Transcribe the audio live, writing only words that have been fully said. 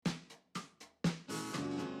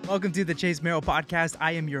Welcome to the Chase Merrill Podcast.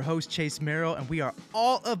 I am your host, Chase Merrill, and we are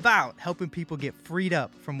all about helping people get freed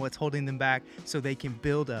up from what's holding them back so they can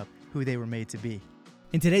build up who they were made to be.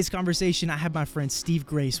 In today's conversation, I have my friend Steve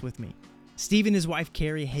Grace with me. Steve and his wife,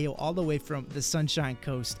 Carrie, hail all the way from the Sunshine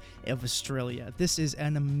Coast of Australia. This is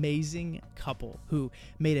an amazing couple who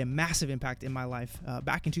made a massive impact in my life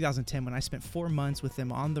back in 2010 when I spent 4 months with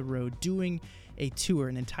them on the road doing a tour,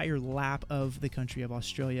 an entire lap of the country of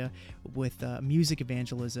Australia with music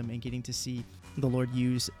evangelism and getting to see the Lord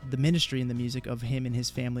use the ministry and the music of him and his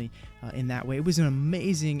family in that way. It was an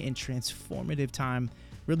amazing and transformative time,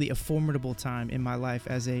 really a formidable time in my life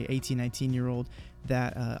as a 18, 19-year-old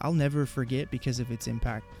that I'll never forget because of its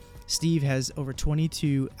impact. Steve has over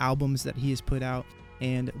 22 albums that he has put out,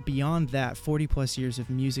 and beyond that, 40 plus years of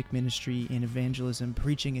music ministry and evangelism,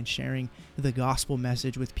 preaching and sharing the gospel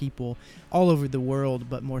message with people all over the world,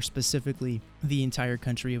 but more specifically, the entire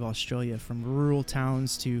country of Australia, from rural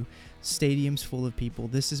towns to stadiums full of people.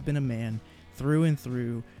 This has been a man through and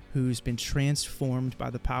through who's been transformed by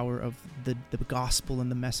the power of the gospel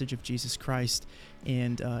and the message of Jesus Christ,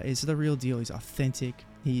 and is the real deal. He's authentic.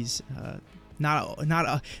 He's not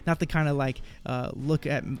the kind of like look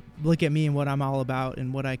at me and what I'm all about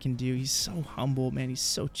and what I can do. He's so humble, man. He's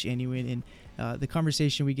so genuine, and the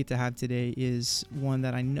conversation we get to have today is one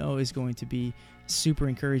that I know is going to be super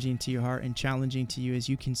encouraging to your heart and challenging to you as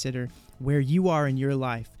you consider where you are in your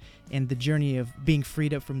life and the journey of being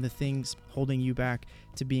freed up from the things holding you back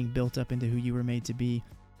to being built up into who you were made to be.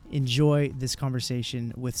 Enjoy this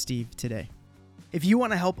conversation with Steve today. If you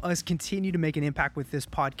want to help us continue to make an impact with this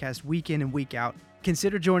podcast week in and week out,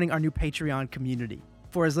 consider joining our new Patreon community.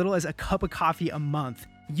 For as little as a cup of coffee a month,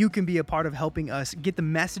 you can be a part of helping us get the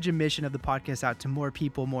message and mission of the podcast out to more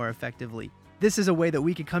people more effectively. This is a way that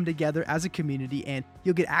we can come together as a community, and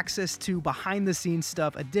you'll get access to behind the scenes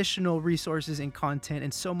stuff, additional resources and content,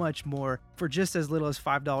 and so much more for just as little as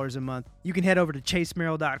 $5 a month. You can head over to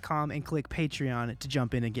chasemerrill.com and click Patreon to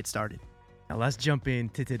jump in and get started. Now let's jump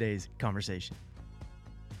into today's conversation.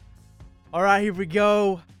 All right, here we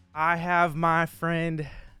go. I have my friend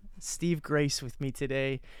Steve Grace with me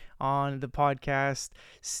today on the podcast.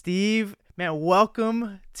 Steve, man,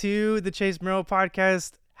 welcome to the Chase Merrill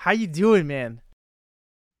Podcast. How you doing, man?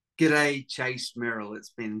 G'day, Chase Merrill. It's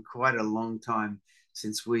been quite a long time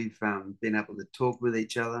since we've been able to talk with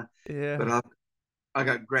each other. Yeah. But I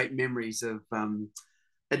got great memories of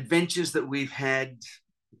adventures that we've had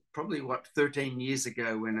probably, 13 years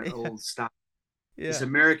ago when it all started. Yeah.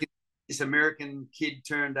 This American kid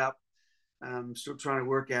turned up, still trying to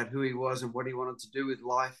work out who he was and what he wanted to do with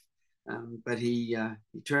life. But he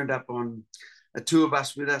turned up on a tour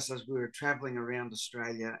bus with us as we were traveling around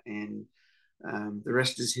Australia, and the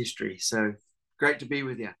rest is history. So great to be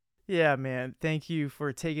with you. Yeah, man. Thank you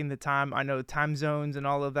for taking the time. I know time zones and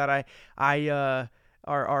all of that. I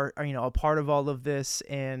are a part of all of this,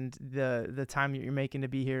 and the time that you're making to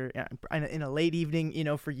be here in a late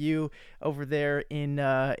evening, for you over there in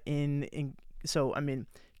so I mean,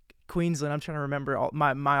 Queensland. I'm trying to remember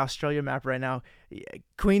my Australia map right now.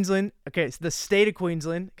 Queensland. Okay, it's the state of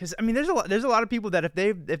Queensland. Because I mean, there's a lot of people that if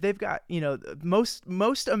they've got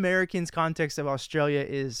most Americans' context of Australia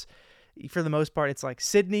is, for the most part, it's like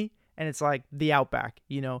Sydney and it's like the outback.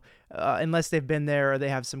 Unless they've been there or they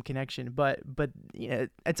have some connection. But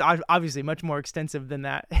it's obviously much more extensive than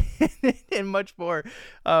that and much more.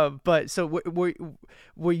 But so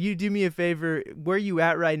will you do me a favor? Where are you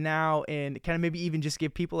at right now, and kind of maybe even just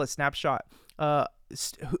give people a snapshot,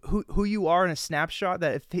 who you are in a snapshot,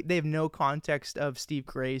 that if they have no context of Steve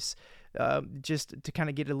Grace, just to kind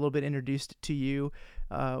of get a little bit introduced to you.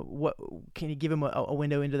 What can you give them a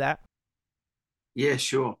window into that? Yeah,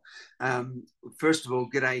 sure. First of all,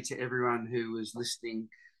 g'day to everyone who is listening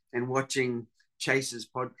and watching Chase's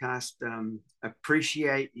podcast.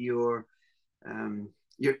 Appreciate your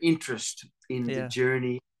interest in the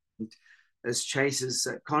journey. As Chase has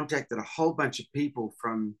contacted a whole bunch of people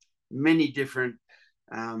from many different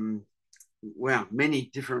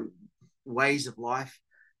ways of life,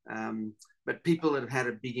 but people that have had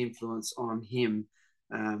a big influence on him.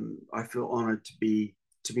 I feel honored to be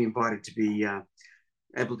invited to be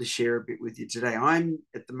able to share a bit with you today. I'm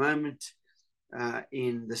at the moment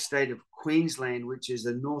in the state of Queensland, which is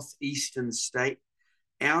a northeastern state.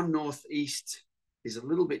 Our northeast is a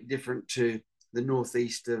little bit different to the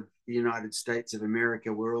northeast of the United States of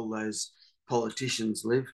America, where all those politicians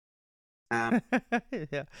live.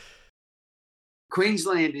 Yeah.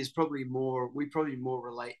 Queensland is probably more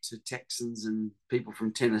relate to Texans and people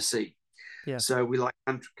from Tennessee. Yeah. So we like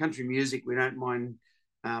country music. We don't mind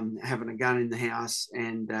having a gun in the house,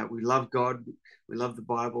 and we love God. We love the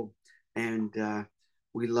Bible, and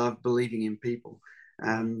we love believing in people.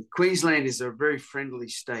 Queensland is a very friendly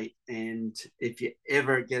state, and if you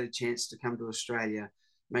ever get a chance to come to Australia,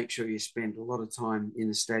 make sure you spend a lot of time in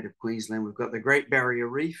the state of Queensland. We've got the Great Barrier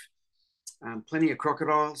Reef, plenty of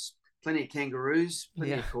crocodiles, plenty of kangaroos,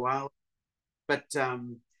 plenty of koalas. But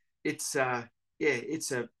it's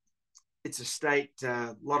it's a state,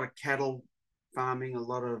 a lot of cattle farming, a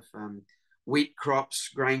lot of wheat crops,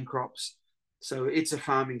 grain crops. So it's a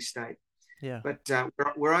farming state. Yeah. But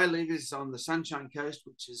where I live is on the Sunshine Coast,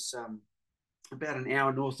 which is about an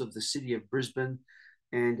hour north of the city of Brisbane,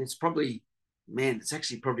 and it's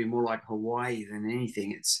actually probably more like Hawaii than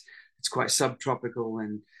anything. It's quite subtropical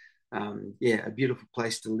and a beautiful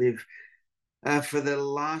place to live. For the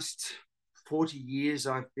last 40 years,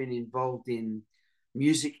 I've been involved in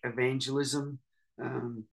music evangelism.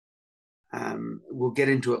 We'll get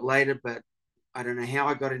into it later, but I don't know how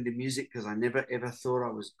I got into music because I never ever thought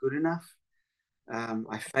I was good enough.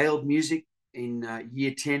 I failed music in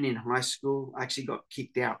year 10 in high school. I actually got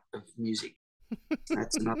kicked out of music.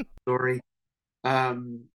 That's another story.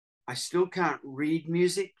 I still can't read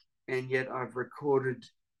music, and yet I've recorded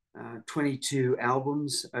 22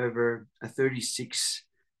 albums over a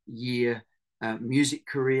 36-year music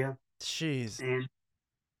career. Jeez.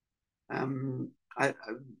 And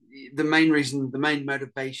the main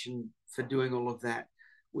motivation for doing all of that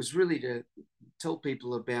was really to tell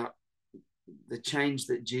people about the change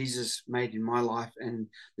that Jesus made in my life and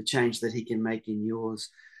the change that he can make in yours.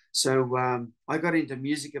 So I got into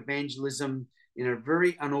music evangelism in a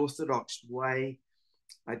very unorthodox way.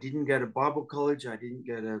 I didn't go to Bible college. I didn't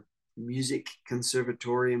go to music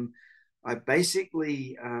conservatorium. I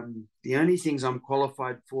basically, the only things I'm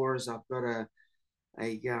qualified for is I've got a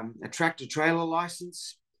tractor trailer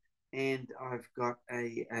license, and I've got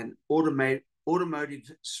an automotive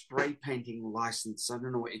spray painting license. I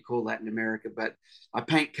don't know what you call that in America, but I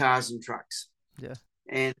paint cars and trucks. Yeah.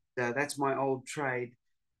 And that's my old trade.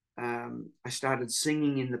 I started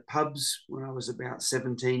singing in the pubs when I was about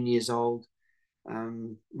 17 years old.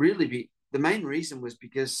 The main reason was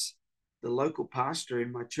because the local pastor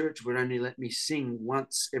in my church would only let me sing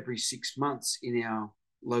once every 6 months in our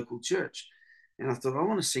local church. And I thought, I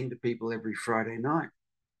want to sing to people every Friday night.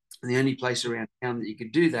 And the only place around town that you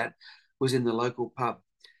could do that was in the local pub.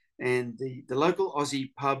 And the local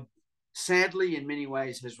Aussie pub, sadly, in many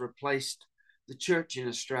ways, has replaced the church in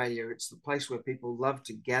Australia. It's the place where people love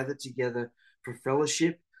to gather together for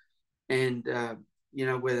fellowship and,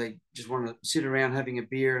 where they just want to sit around having a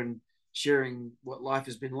beer and sharing what life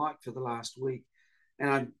has been like for the last week.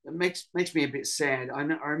 And it makes me a bit sad. I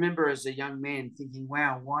remember as a young man thinking,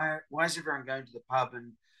 wow, why is everyone going to the pub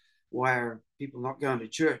and why are people not going to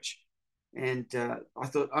church? And I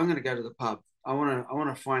thought, I'm going to go to the pub. I want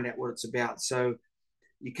to find out what it's about. So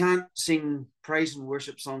you can't sing praise and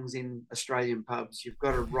worship songs in Australian pubs. You've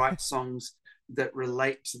got to write songs that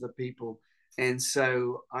relate to the people. And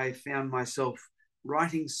so I found myself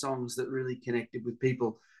writing songs that really connected with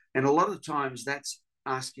people. And a lot of times that's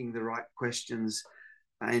asking the right questions.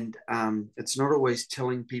 And it's not always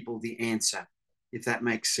telling people the answer, if that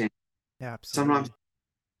makes sense. Yeah, absolutely. Sometimes,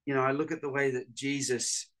 I look at the way that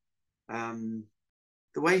Jesus, the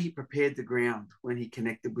way he prepared the ground when he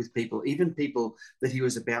connected with people, even people that he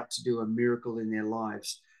was about to do a miracle in their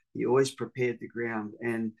lives, he always prepared the ground.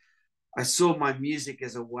 And I saw my music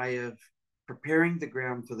as a way of preparing the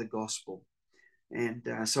ground for the gospel. And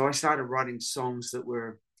so I started writing songs that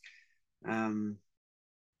were,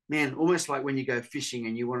 almost like when you go fishing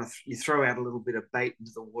and you throw out a little bit of bait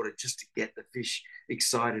into the water just to get the fish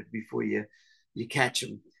excited before you catch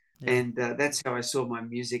them. Yeah. And that's how I saw my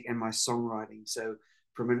music and my songwriting. So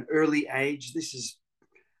from an early age, this is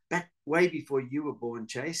back way before you were born,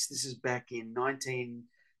 Chase. This is back in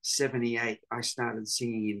 1978. I started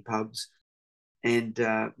singing in pubs and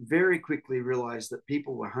very quickly realized that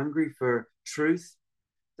people were hungry for truth.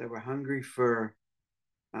 They were hungry for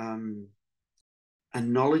a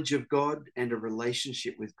knowledge of God and a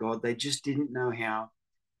relationship with God. They just didn't know how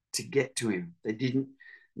to get to him. They didn't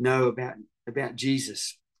know about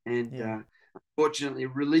Jesus. And unfortunately,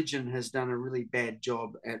 religion has done a really bad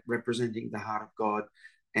job at representing the heart of God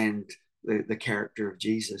and the character of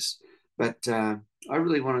Jesus. But I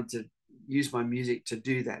really wanted to use my music to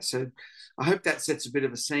do that. So I hope that sets a bit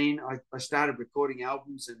of a scene. I started recording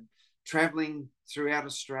albums and traveling throughout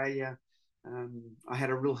Australia. I had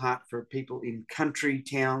a real heart for people in country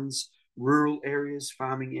towns, rural areas,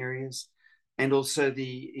 farming areas, and also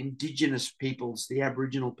the indigenous peoples, the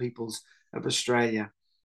Aboriginal peoples of Australia.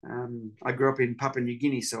 I grew up in Papua New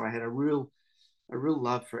Guinea, so I had a real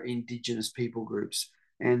love for indigenous people groups,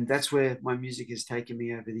 and that's where my music has taken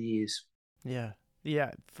me over the years. Yeah,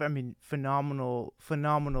 Yeah, I mean, phenomenal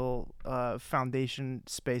foundation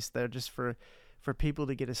space there just for people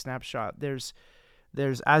to get a snapshot. There's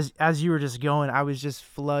as you were just going, I was just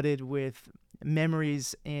flooded with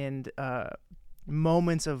memories and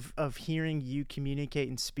moments of hearing you communicate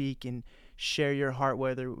and speak and share your heart,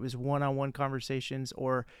 whether it was one-on-one conversations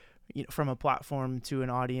or from a platform to an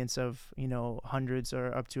audience of hundreds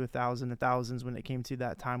or up to 1,000, thousands when it came to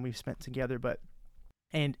that time we've spent together. But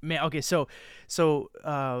and man, okay, so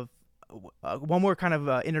one more kind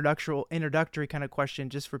of introductory kind of question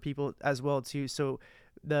just for people as well too. So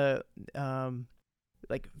the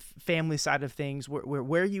like family side of things,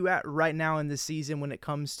 where are you at right now in the season when it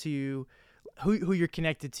comes to who you're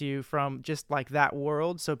connected to from just like that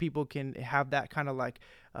world, so people can have that kind of like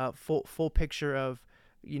full picture of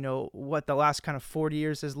what the last kind of 40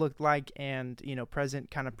 years has looked like, and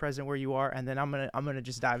present where you are. And then I'm gonna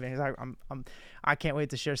just dive in. I can't wait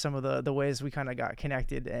to share some of the ways we kind of got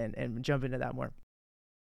connected and jump into that more.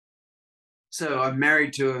 So I'm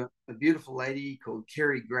married to a beautiful lady called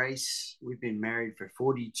Carrie Grace. We've been married for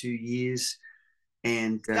 42 years.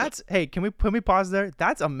 And That's hey, can we pause there?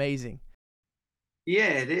 That's amazing. yeah,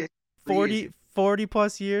 it is. It really is. 40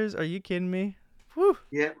 plus years, are you kidding me? Whew.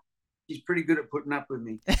 Yeah, she's pretty good at putting up with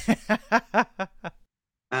me.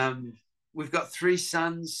 Um, we've got three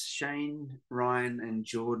sons, Shane, Ryan, and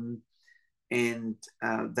Jordan, and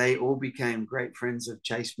they all became great friends of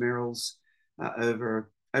Chase Merrill's over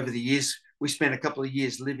the years. We spent a couple of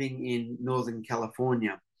years living in Northern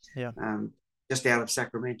California, Yeah. just out of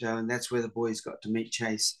Sacramento, and that's where the boys got to meet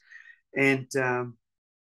Chase. And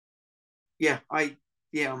yeah,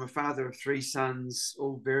 I'm a father of three sons,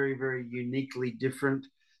 all very, very uniquely different.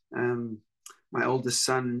 Um, my oldest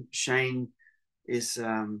son, Shane, is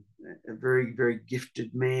a very, very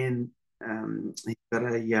gifted man. He's got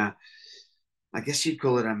I guess you'd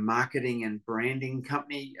call it a marketing and branding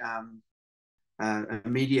company, a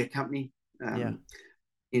media company Yeah.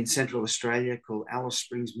 in Central Australia called Alice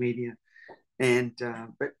Springs Media. And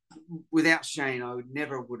but without Shane, I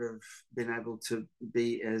would have been able to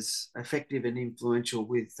be as effective and influential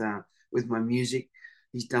with my music.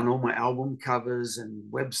 He's done all my album covers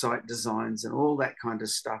and website designs and all that kind of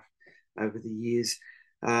stuff over the years.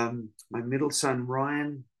 My middle son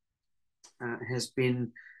Ryan has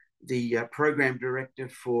been the program director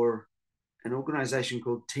for an organization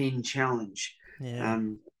called Teen Challenge Yeah.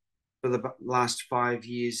 um, for the last 5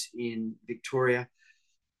 years in Victoria.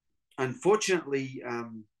 Unfortunately, uh,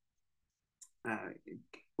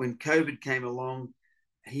 when COVID came along,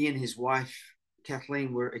 he and his wife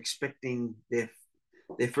Kathleen were expecting their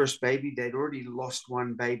first baby. They'd already lost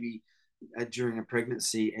one baby during a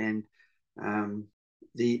pregnancy, and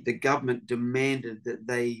the government demanded that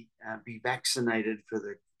they be vaccinated for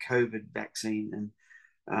the COVID vaccine,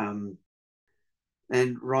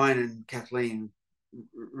 and Ryan and Kathleen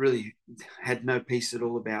really had no peace at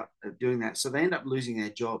all about doing that. So they end up losing their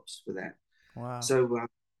jobs for that. Wow. So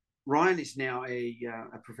Ryan is now a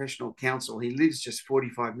professional counsel. He lives just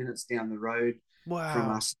 45 minutes down the road from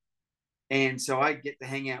Wow. us. And so I get to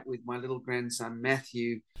hang out with my little grandson,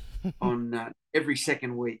 Matthew, on every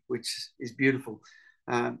second week, which is beautiful.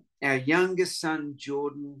 Our youngest son,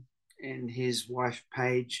 Jordan, and his wife,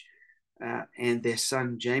 Paige, and their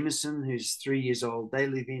son, Jameson, who's 3 years old, they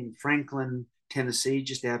live in Franklin, Tennessee,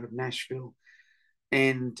 just out of Nashville.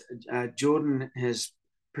 And Jordan has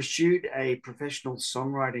pursued a professional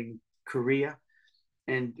songwriting career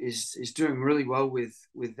and is doing really well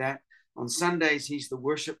with that. On Sundays, he's the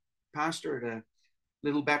worship pastor at a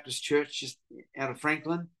little Baptist church just out of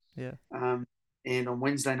Franklin. Yeah. And on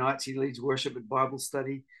Wednesday nights, he leads worship at Bible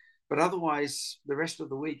study. But otherwise, the rest of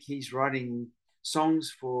the week, he's writing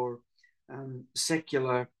songs for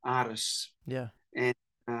secular artists Yeah. and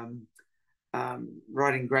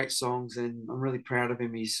writing great songs. And I'm really proud of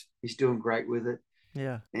him. He's doing great with it.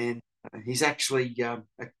 Yeah. And he's actually a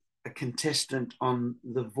contestant on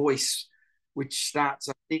The Voice, which starts,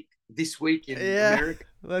 I think, this week in America.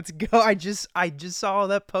 Let's go. I just saw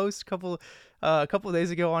that post a couple of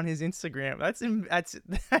days ago on his Instagram.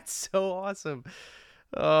 That's so awesome.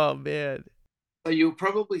 Oh man. So you'll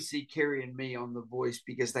probably see Kerry and me on The Voice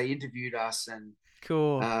because they interviewed us and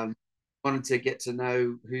Cool. wanted to get to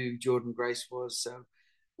know who Jordan Grace was. So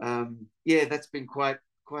yeah, that's been quite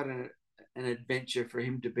an adventure for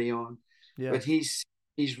him to be on. Yeah. But he's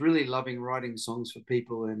really loving writing songs for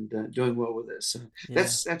people and doing well with it. So Yeah.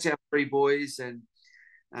 that's our three boys. And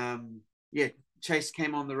yeah, Chase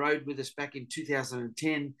came on the road with us back in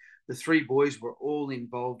 2010. The three boys were all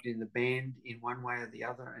involved in the band in one way or the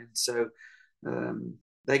other. And so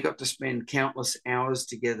they got to spend countless hours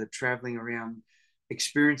together traveling around,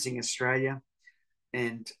 experiencing Australia.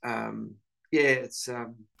 and yeah, it's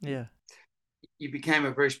Yeah. you became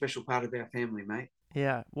a very special part of our family, mate.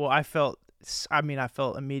 Yeah. Well, I felt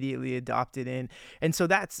immediately adopted in. And so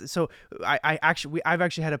I've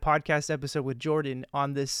actually had a podcast episode with Jordan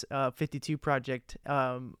on this 52 project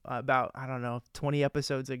about, I don't know, 20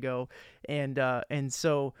 episodes ago. And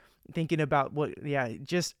so thinking about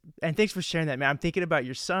and thanks for sharing that, man. I'm thinking about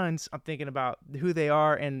your sons. I'm thinking about who they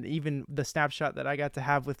are, and even the snapshot that I got to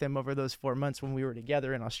have with them over those 4 months when we were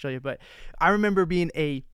together in Australia. But I remember being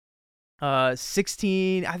a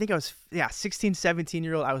 16, I think I was, 16,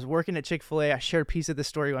 17-year-old. I was working at Chick-fil-A. I shared a piece of the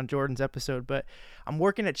story on Jordan's episode, but I'm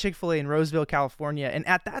working at Chick-fil-A in Roseville, California. And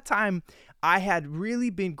at that time, I had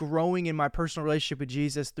really been growing in my personal relationship with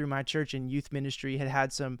Jesus through my church and youth ministry,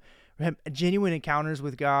 had some genuine encounters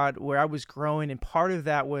with God where I was growing. And part of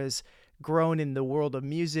that was growing in the world of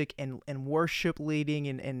music and worship leading.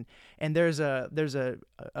 And there's a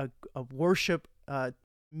worship,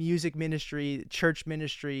 music ministry, church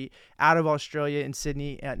ministry out of Australia in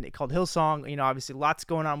Sydney, called Hillsong. Obviously lots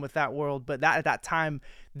going on with that world, but at that time,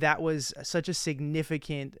 that was such a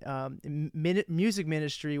significant music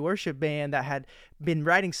ministry, worship band that had been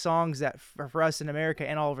writing songs that for us in America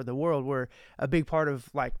and all over the world were a big part of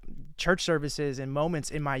like church services and moments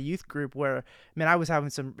in my youth group where, man, I was having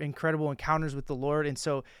some incredible encounters with the Lord. And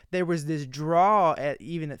so there was this draw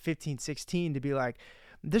even at 15, 16 to be like,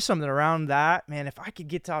 there's something around that, man. If I could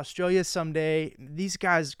get to Australia someday, these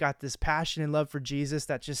guys got this passion and love for Jesus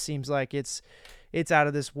that just seems like it's out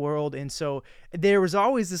of this world. And so there was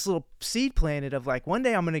always this little seed planted of like, one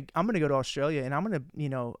day I'm gonna go to Australia, and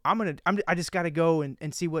I just got to go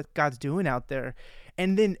and see what God's doing out there.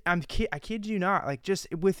 And then I kid you not, like just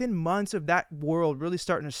within months of that world really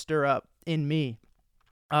starting to stir up in me,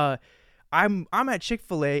 I'm at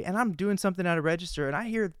Chick-fil-A and I'm doing something at a register, and I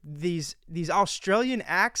hear these Australian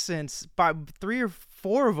accents by 3 or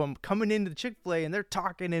 4 of them coming into the Chick-fil-A, and they're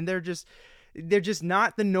talking, and they're just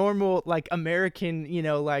not the normal like American,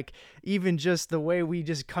 like even just the way we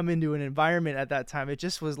just come into an environment at that time. It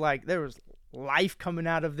just was like there was life coming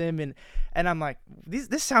out of them, and I'm like,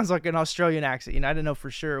 this sounds like an Australian accent. I didn't know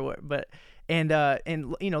for sure what, but. And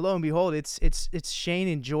lo and behold, it's Shane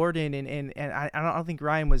and Jordan, and I don't think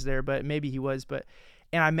Ryan was there, but maybe he was.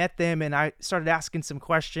 And I met them, and I started asking some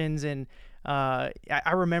questions, and I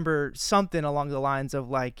remember something along the lines of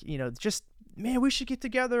like, just, man, we should get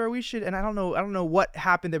together, or we should. And I don't know what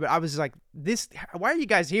happened there, but I was like, why are you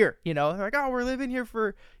guys here? They're like, oh, we're living here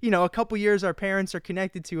for a couple years. Our parents are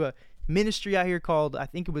connected to a ministry out here called, I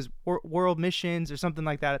think it was World Missions or something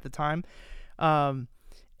like that at the time.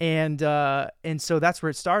 And so that's where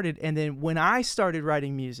it started. And then when I started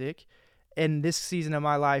writing music in this season of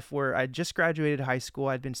my life where I just graduated high school,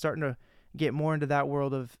 I'd been starting to get more into that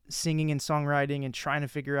world of singing and songwriting and trying to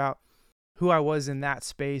figure out who I was in that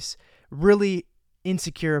space, really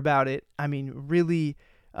insecure about it. I mean, really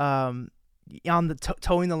on the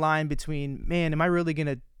towing the line between, man, am I really going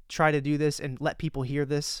to try to do this and let people hear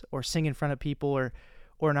this or sing in front of people or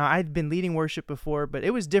not? I'd been leading worship before, but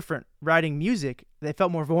it was different. Writing music, it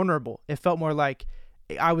felt more vulnerable. It felt more like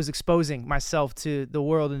I was exposing myself to the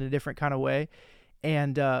world in a different kind of way.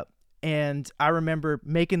 And I remember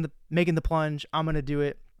making the plunge. I'm gonna do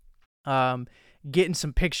it. Getting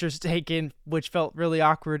some pictures taken, which felt really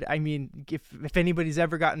awkward. I mean, if anybody's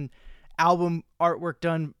ever gotten album artwork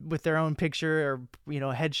done with their own picture or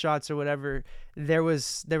headshots or whatever, there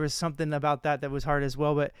was something about that was hard as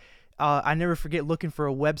well. But I never forget looking for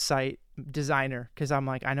a website designer because I'm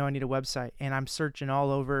like, I know I need a website, and I'm searching all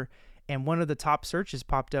over, and one of the top searches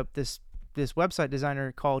popped up this website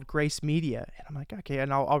designer called Grace Media, and I'm like, okay,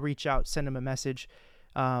 and I'll reach out, send him a message,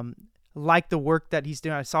 like the work that he's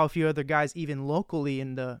doing. I saw a few other guys even locally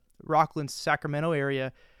in the Rockland, Sacramento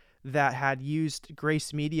area that had used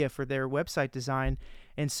Grace Media for their website design,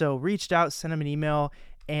 and so reached out, sent him an email.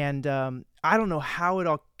 And I don't know how it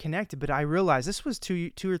all connected, but I realized this was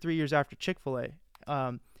 2 or 3 years after Chick-fil-A.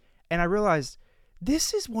 And I realized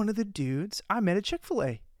this is one of the dudes I met at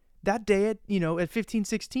Chick-fil-A that day at 15,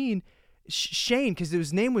 16, Shane, because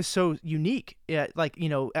his name was so unique. I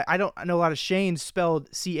don't know a lot of Shanes spelled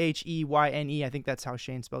Cheyne. I think that's how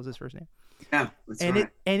Shane spells his first name. Yeah, that's right.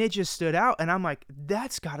 It just stood out, and I'm like,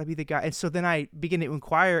 that's got to be the guy. And so then I began to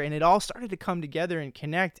inquire, and it all started to come together and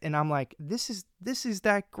connect. And I'm like, this is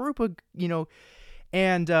that group of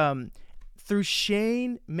and through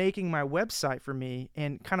Shane making my website for me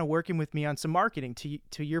and kind of working with me on some marketing.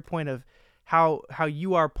 To your point of how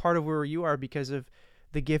you are part of where you are because of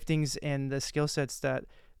the giftings and the skill sets that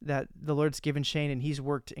the Lord's given Shane, and he's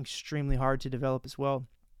worked extremely hard to develop as well.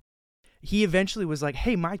 He eventually was like,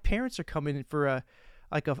 hey, my parents are coming in for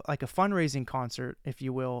like a fundraising concert, if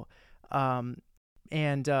you will.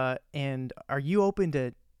 And are you open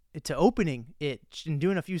to opening it and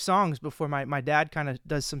doing a few songs before my dad kind of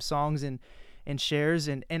does some songs and shares,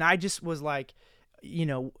 and I just was like,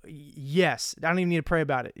 yes, I don't even need to pray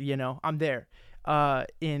about it. I'm there.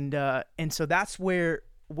 And so that's where,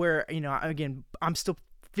 again, I'm still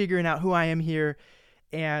figuring out who I am here.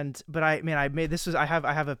 But I made, I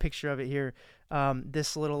have a picture of it here.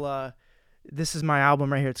 This is my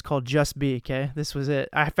album right here. It's called Just Be. Okay. This was it.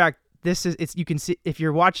 In fact, you can see, if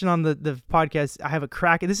you're watching on the podcast, I have a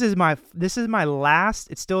crack. This is my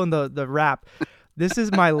last, it's still in the wrap. This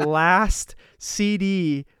is my last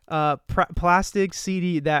CD, plastic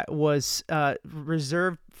CD that was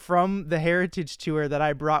reserved from the Heritage Tour that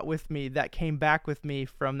I brought with me, that came back with me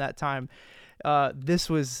from that time. This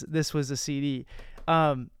was a CD.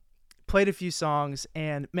 Played a few songs,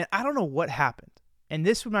 and man, I don't know what happened. And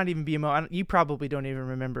this would not even be you probably don't even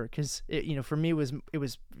remember, because for me it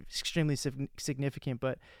was extremely significant.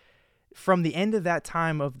 But from the end of that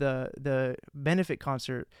time of the benefit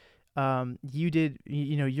concert, you did,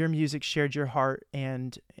 your music shared your heart,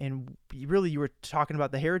 and really you were talking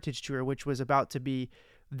about the Heritage Tour, which was about to be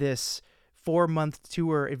this 4-month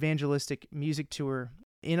tour, evangelistic music tour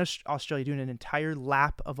in Australia, doing an entire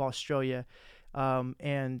lap of Australia.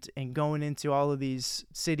 And going into all of these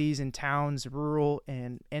cities and towns, rural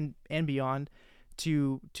and beyond,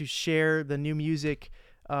 to share the new music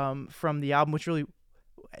from the album, which really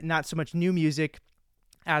not so much new music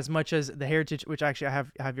as much as the Heritage, which actually I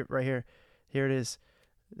have it right here. Here it is.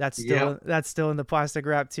 That's still in the plastic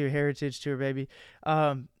wrap too. Heritage Tour, baby.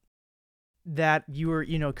 That you were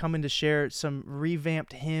coming to share some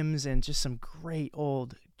revamped hymns and just some great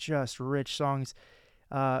old, just rich songs.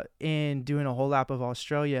 And doing a whole lap of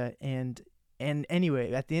Australia. And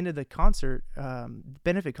anyway, at the end of the concert,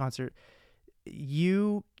 benefit concert,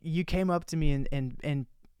 you came up to me and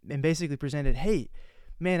basically presented, hey,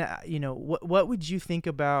 man, what would you think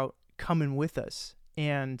about coming with us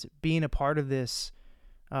and being a part of this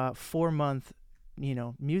 4-month,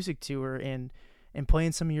 music tour, and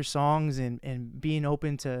playing some of your songs, and being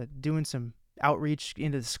open to doing some outreach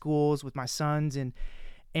into the schools with my sons.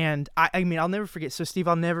 And I mean, I'll never forget. So Steve,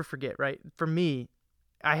 I'll never forget, right? For me,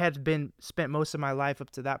 I had spent most of my life up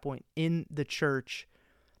to that point in the church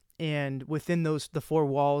and within the 4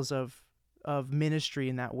 walls of ministry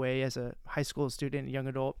in that way, as a high school student, young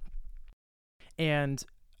adult. And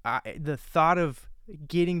the thought of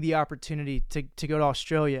getting the opportunity to go to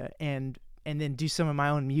Australia and then do some of my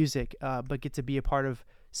own music, but get to be a part of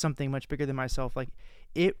something much bigger than myself, like,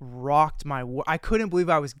 it rocked my world. I couldn't believe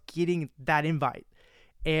I was getting that invite.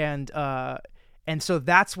 And so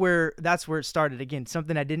that's where it started. Again,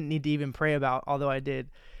 something I didn't need to even pray about, although I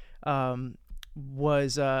did,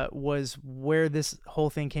 was where this whole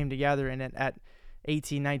thing came together. And at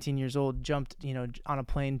 18, 19 years old, jumped, on a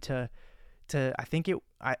plane to I think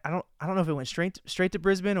I don't know if it went straight to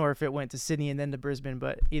Brisbane or if it went to Sydney and then to Brisbane,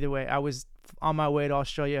 but either way, I was on my way to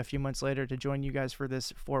Australia a few months later to join you guys for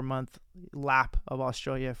this 4-month lap of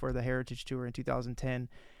Australia for the Heritage Tour in 2010.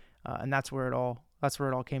 And that's where it all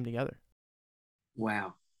came together.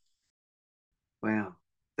 Wow.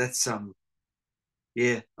 That's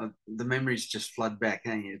the memories just flood back.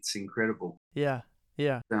 Hey, it's incredible. Yeah.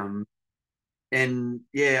 And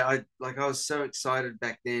yeah, I was so excited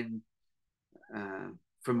back then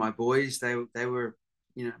for my boys. They were,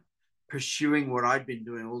 pursuing what I'd been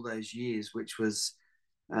doing all those years, which was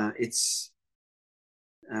it's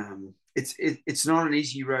not an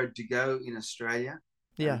easy road to go in Australia.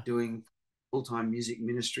 Doing full-time music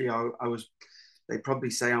ministry. They probably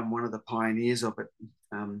say I'm one of the pioneers of it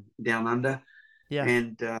down under. Yeah.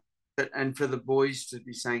 And for the boys to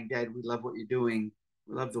be saying, Dad, we love what you're doing.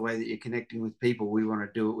 We love the way that you're connecting with people. We want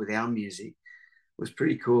to do it with our music, was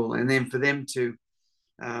pretty cool. And then for them to,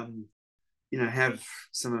 have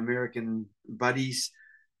some American buddies,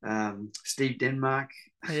 Steve Denmark.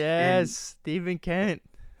 Yes, Stephen Kent.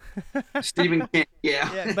 Stephen Kent,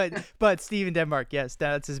 yeah. but Stephen Denmark, yes,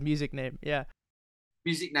 that's his music name. Yeah.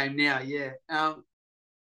 Music name now, yeah. I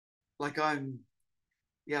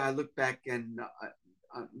look back and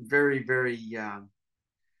I'm very, very,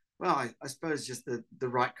 I suppose just the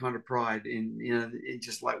right kind of pride in, it's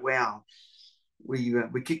just like, wow, we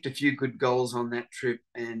kicked a few good goals on that trip,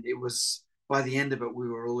 and it was, by the end of it, we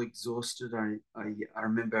were all exhausted. I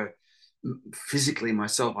remember physically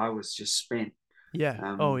myself, I was just spent.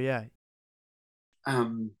 Yeah.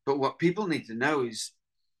 But what people need to know is,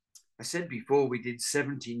 I said before, we did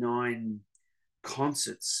 79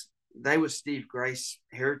 concerts. They were Steve Grace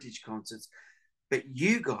Heritage concerts. But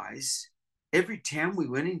you guys every town we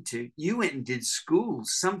went into, you went and did schools,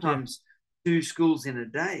 Yeah. sometimes 2 schools in a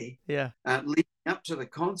day, Yeah. leading up to the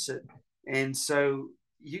concert. And so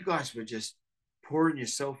you guys were just pouring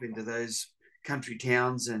yourself into those country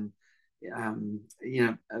towns. And,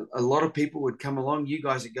 a lot of people would come along. You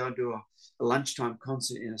guys would go and do a lunchtime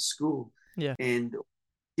concert in a school. Yeah. And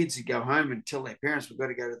kids would go home and tell their parents, we've got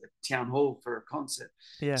to go to the town hall for a concert.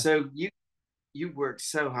 Yeah. So you worked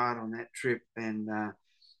so hard on that trip. And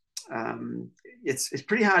it's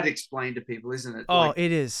pretty hard to explain to people, isn't it? Oh,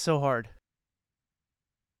 it is so hard.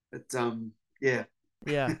 But yeah.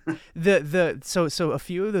 Yeah. So a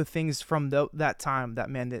few of the things from that time, that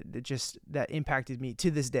man, that impacted me to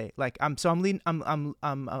this day. Like I'm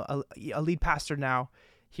a lead pastor now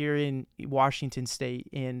here in Washington State,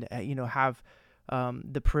 and have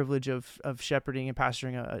the privilege of shepherding and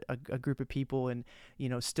pastoring a group of people, and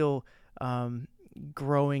still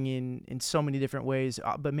growing in so many different ways.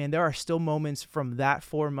 But man, there are still moments from that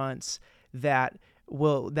 4 months that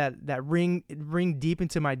ring deep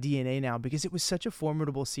into my DNA now, because it was such a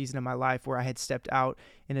formidable season of my life where I had stepped out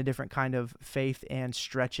in a different kind of faith and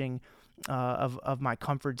stretching of my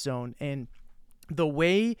comfort zone. And the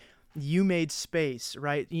way you made space,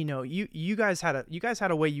 right? You guys had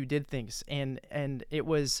a way you did things, and it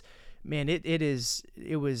was, man,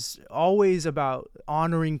 it was always about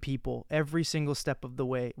honoring people every single step of the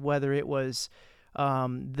way, whether it was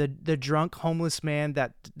the drunk homeless man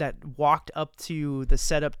that walked up to the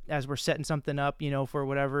setup as we're setting something up, for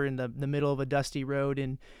whatever, in the middle of a dusty road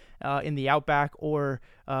in the outback, or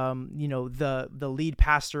the lead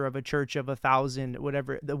pastor of a church of 1,000,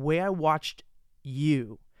 whatever. The way I watched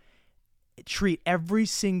you treat every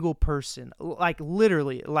single person, like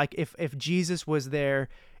literally, like if Jesus was there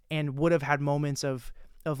and would have had moments of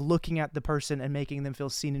looking at the person and making them feel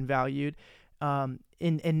seen and valued. And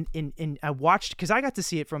I watched, because I got to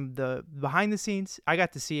see it from the behind the scenes. I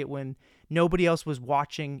got to see it when nobody else was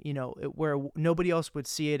watching, where nobody else would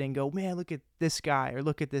see it and go, man, look at this guy, or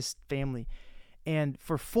look at this family. And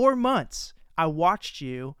for 4 months, I watched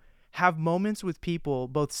you have moments with people,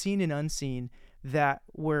 both seen and unseen, that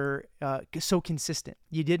were so consistent.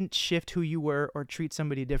 You didn't shift who you were or treat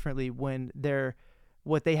somebody differently when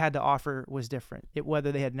what they had to offer was different.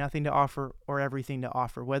 Whether they had nothing to offer or everything to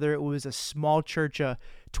offer, whether it was a small church of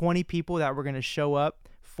 20 people that were going to show up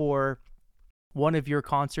for one of your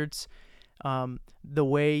concerts, the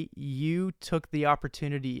way you took the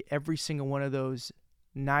opportunity every single one of those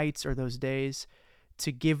nights or those days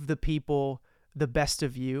to give the people the best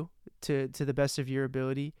of you, to the best of your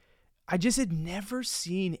ability. I just had never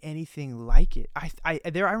seen anything like it. I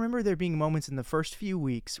remember there being moments in the first few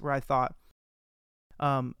weeks where I thought,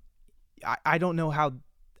 I don't know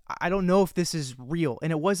if this is real.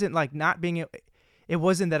 And it wasn't like it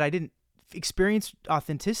wasn't that I didn't experience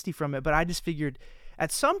authenticity from it, but I just figured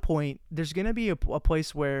at some point there's going to be a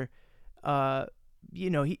place where, there's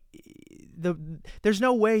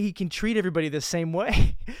no way he can treat everybody the same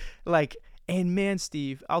way. And man,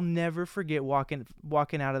 Steve, I'll never forget walking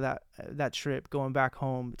out of that trip, going back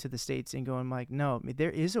home to the States and going like, no, I mean, there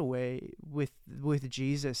is a way with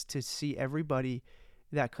Jesus to see everybody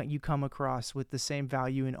that you come across with the same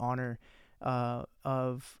value and honor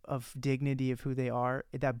of dignity of who they are.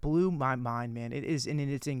 That blew my mind, man. It is, and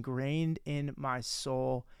it's ingrained in my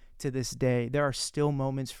soul to this day. There are still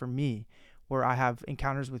moments for me where I have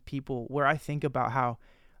encounters with people where I think about how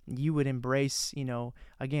you would embrace,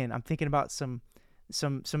 again, I'm thinking about some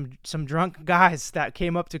drunk guys that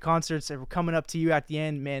came up to concerts and were coming up to you at the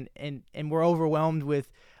end, man, and were overwhelmed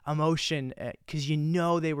with emotion because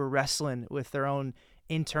they were wrestling with their own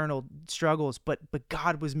internal struggles, but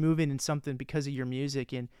God was moving in something because of your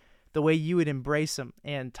music and the way you would embrace them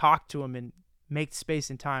and talk to them and make space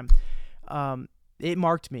and time. It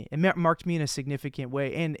marked me. It marked me in a significant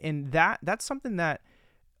way, and that's something that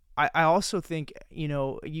I also think,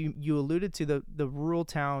 you alluded to the rural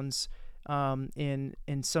towns in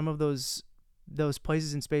some of those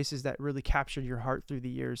places and spaces that really captured your heart through the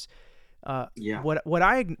years. What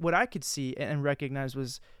I could see and recognize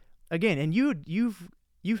was, again, and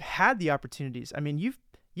you've had the opportunities. I mean,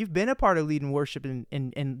 you've been a part of leading worship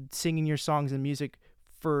and singing your songs and music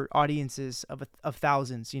for audiences of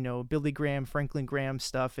thousands. Billy Graham, Franklin Graham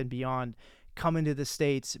stuff and beyond, coming to the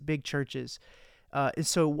States, big churches. And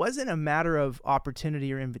so it wasn't a matter of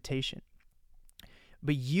opportunity or invitation,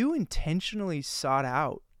 but you intentionally sought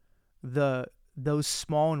out those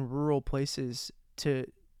small and rural places to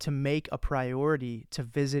make a priority to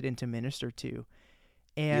visit and to minister to.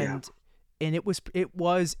 And it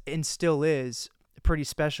was and still is pretty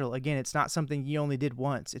special. Again, it's not something you only did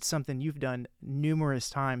once. It's something you've done numerous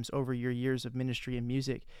times over your years of ministry and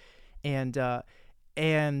music. And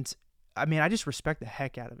and I mean, I just respect the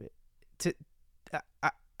heck out of it. To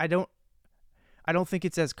I, I don't I don't think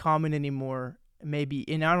it's as common anymore, maybe,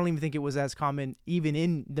 and I don't even think it was as common even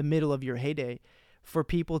in the middle of your heyday, for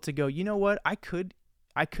people to go, you know what, I could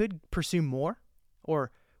pursue more,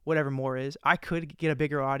 or whatever more is. I could get a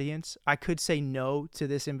bigger audience. I could say no to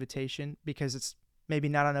this invitation because it's maybe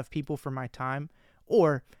not enough people for my time,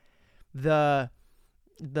 or the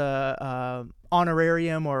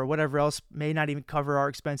honorarium or whatever else may not even cover our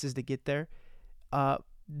expenses to get there. Uh,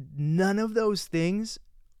 None of those things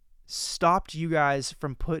stopped you guys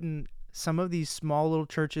from putting some of these small little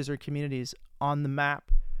churches or communities on the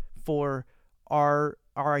map for our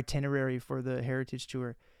itinerary for the Heritage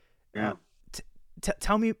Tour. Yeah.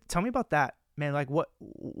 Tell me about that, man. Like,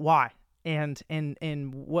 why, and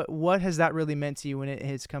what has that really meant to you when it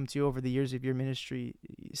has come to you over the years of your ministry,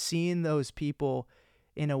 seeing those people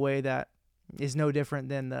in a way that is no different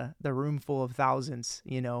than the room full of thousands,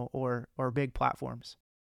 or big platforms.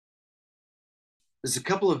 There's a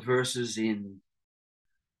couple of verses in,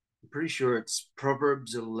 I'm pretty sure it's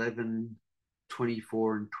Proverbs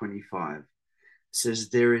 11:24 and 25. It says,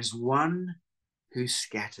 there is one who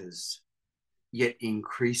scatters, yet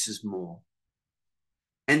increases more.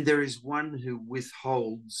 And there is one who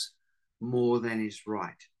withholds more than is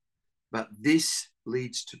right. But this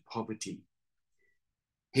leads to poverty.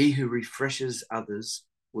 He who refreshes others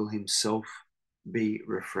will himself be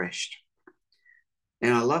refreshed.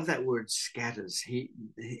 And I love that word scatters. He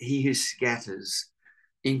who scatters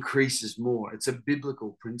increases more. It's a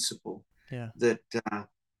biblical principle. Yeah. That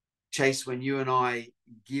Chase, when you and I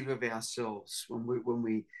give of ourselves, when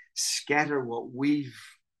we scatter what we've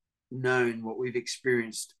known, what we've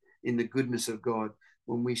experienced in the goodness of God,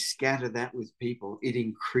 when we scatter that with people, it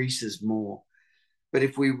increases more. But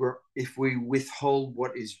if we withhold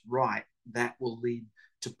what is right, that will lead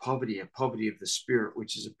to poverty, a poverty of the spirit,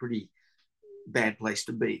 which is a pretty bad place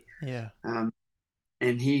to be. Yeah.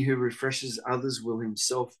 And he who refreshes others will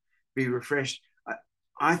himself be refreshed.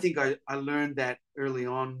 I think I learned that early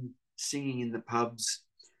on, singing in the pubs,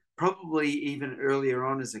 probably even earlier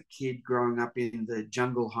on as a kid growing up in the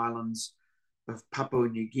jungle highlands of Papua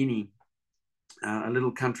New Guinea, a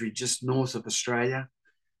little country just north of Australia,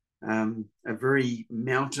 a very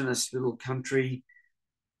mountainous little country,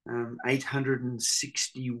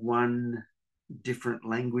 861 different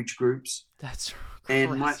language groups. That's crazy.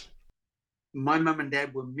 And my mum and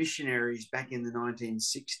dad were missionaries back in the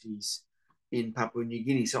 1960s in Papua New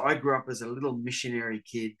Guinea. So I grew up as a little missionary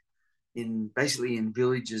kid basically in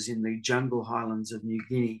villages in the jungle highlands of New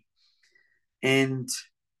Guinea. And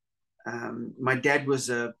my dad was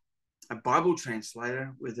a Bible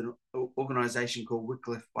translator with an organization called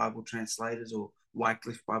Wycliffe Bible Translators, or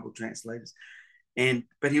Wycliffe Bible Translators.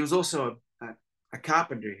 But he was also a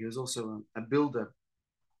carpenter. He was also a builder,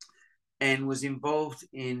 and was involved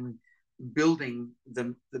in building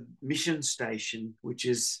the mission station, which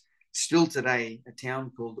is still today a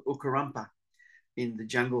town called Ukarumpa in the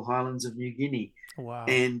jungle highlands of New Guinea. Wow.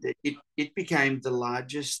 And it became the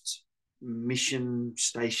largest mission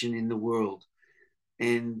station in the world.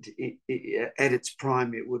 And at its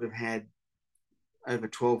prime, it would have had over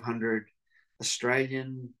 1,200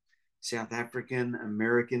 Australian, South African,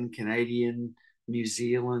 American, Canadian, New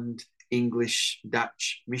Zealand, English,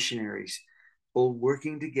 Dutch missionaries, all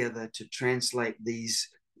working together to translate these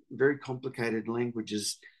very complicated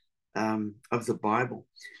languages of the Bible.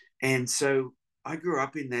 And so I grew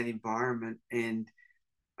up in that environment, and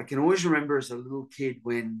I can always remember as a little kid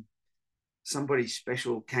when somebody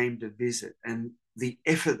special came to visit, and the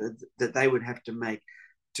effort that they would have to make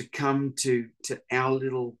to come to our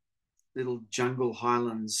little jungle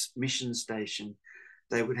highlands mission station.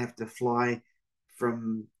 They would have to fly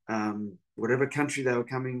from whatever country they were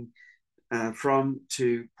coming from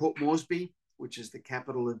to Port Moresby, which is the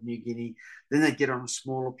capital of New Guinea. Then they'd get on a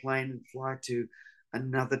smaller plane and fly to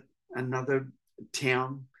another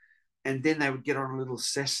town, and then they would get on a little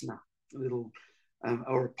Cessna,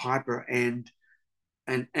 or a Piper, and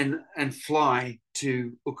fly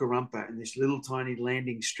to Ukarumpa in this little tiny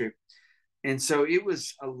landing strip. And so it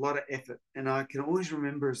was a lot of effort. And I can always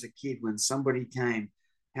remember as a kid when somebody came,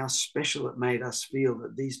 how special it made us feel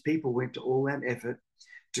that these people went to all that effort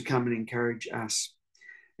to come and encourage us.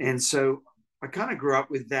 And so I kind of grew up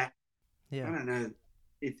with that. Yeah. I don't know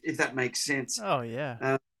if that makes sense. Oh,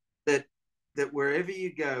 yeah. That wherever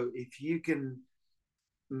you go, if you can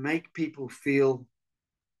make people feel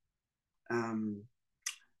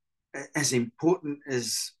as important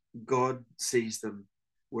as God sees them,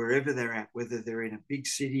 wherever they're at, whether they're in a big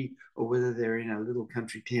city or whether they're in a little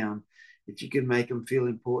country town, if you can make them feel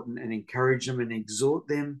important and encourage them and exhort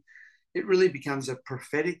them it really becomes a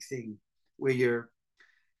prophetic thing where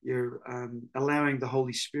you're allowing the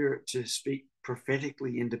Holy Spirit to speak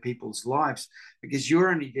prophetically into people's lives, because you're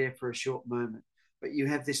only there for a short moment, but you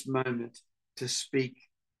have this moment to speak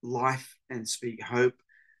life and speak hope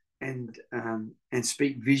and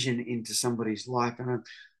speak vision into somebody's life. And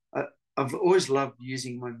I've always loved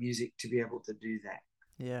using my music to be able to do that.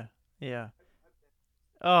 Yeah. Yeah.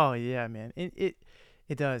 Oh yeah, man. It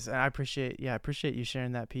does. And I appreciate you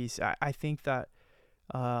sharing that piece. I think that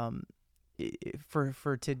um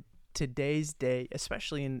for today's day,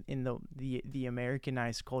 especially in the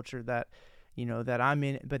Americanized culture that that I'm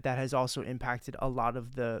in, but that has also impacted a lot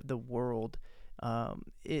of the world.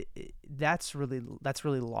 That's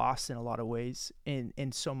really lost in a lot of ways,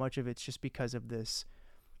 and so much of it's just because of this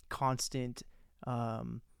constant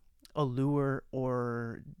um, allure,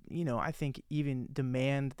 or I think even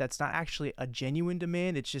demand that's not actually a genuine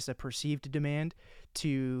demand. It's just a perceived demand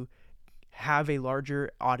to have a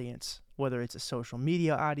larger audience, whether it's a social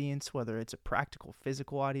media audience, whether it's a practical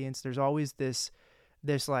physical audience. There's always this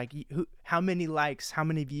like, how many likes, how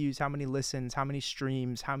many views, how many listens, how many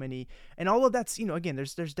streams, how many, and all of that's, again,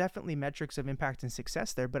 there's definitely metrics of impact and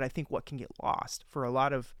success there. But I think what can get lost for a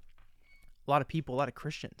lot of people, a lot of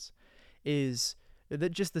Christians, is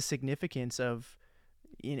that just the significance of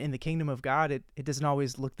in the kingdom of God, it doesn't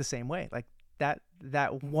always look the same way. Like that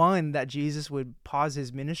one that Jesus would pause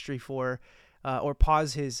his ministry for, or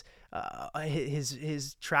pause his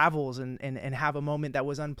travels and have a moment that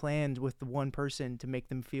was unplanned with the one person to make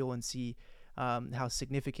them feel and see how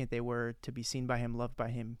significant they were, to be seen by him, loved by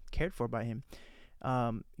him, cared for by him.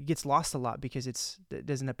 It gets lost a lot because it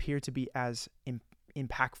doesn't appear to be as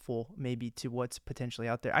impactful maybe to what's potentially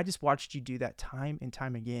out there. I just watched you do that time and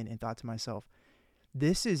time again and thought to myself,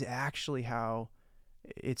 this is actually how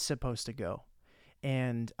it's supposed to go.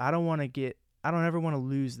 And I don't ever want to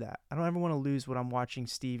lose that. I don't ever want to lose what I'm watching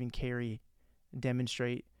Steve and Carrie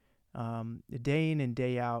demonstrate day in and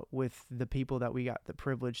day out with the people that we got the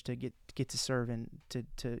privilege to get to serve and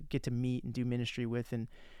to get to meet and do ministry with. And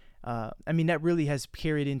I mean, that really has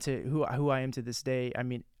carried into who I am to this day. I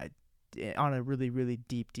mean, on a really, really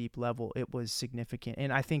deep level, it was significant.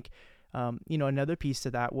 And I think, another piece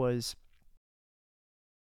to that was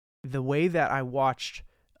the way that I watched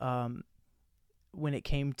when it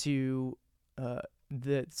came to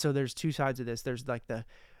so there's two sides of this. There's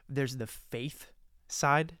the faith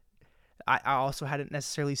side. I also hadn't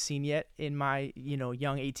necessarily seen yet in my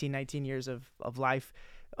young 18, 19 years of life,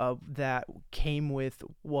 that came with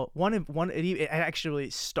it actually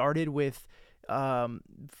started with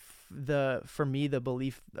for me the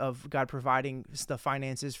belief of God providing the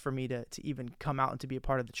finances for me to even come out and to be a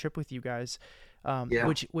part of the trip with you guys,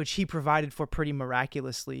 which he provided for pretty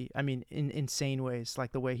miraculously. I mean, in insane ways.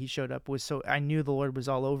 Like the way he showed up was so, I knew the Lord was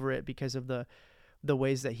all over it because of the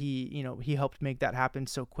ways that he helped make that happen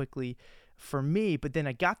so quickly for me. But then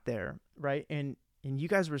I got there, right, and you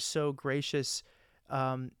guys were so gracious.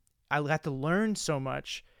 I got to learn so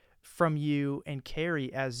much from you and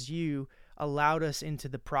Carrie as you allowed us into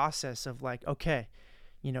the process of like, okay,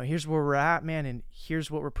 here's where we're at, man, and here's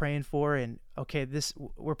what we're praying for, and okay,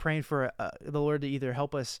 we're praying for the Lord to either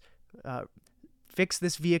help us fix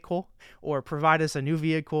this vehicle or provide us a new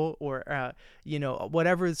vehicle, or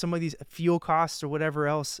whatever, some of these fuel costs or whatever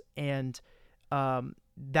else. And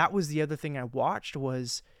that was the other thing I watched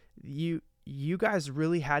was you guys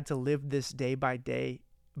really had to live this day by day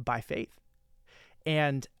by faith.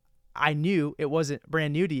 And I knew it wasn't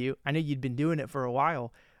brand new to you. I knew you'd been doing it for a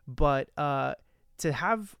while, but to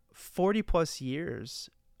have 40 plus years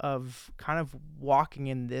of kind of walking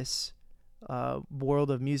in this world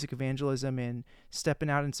of music evangelism and stepping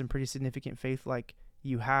out in some pretty significant faith like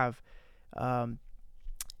you have,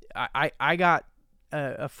 I got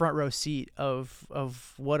a front row seat of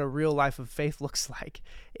what a real life of faith looks like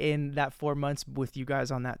in that 4 months with you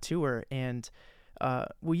guys on that tour. And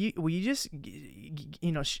will you just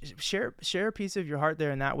share a piece of your heart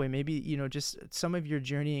there in that way? Maybe just some of your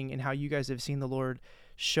journeying and how you guys have seen the Lord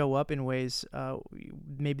show up in ways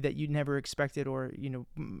maybe that you never expected, or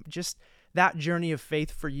just that journey of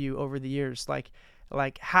faith for you over the years. Like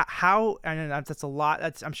how I know that's a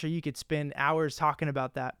lot. I'm sure you could spend hours talking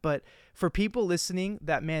about that. But for people listening,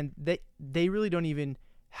 that man, they really don't even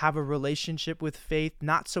have a relationship with faith,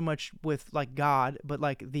 not so much with like God, but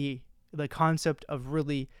like the concept of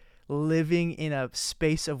really living in a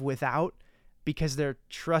space of without, because they're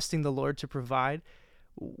trusting the Lord to provide.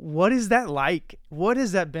 What is that like? What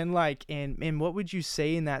has that been like? And what would you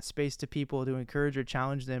say in that space to people to encourage or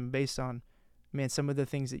challenge them based on, man, some of the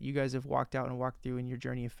things that you guys have walked out and walked through in your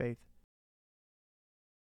journey of faith?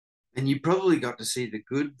 And you probably got to see the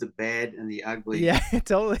good, the bad, and the ugly Yeah,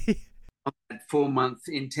 totally. on that 4 month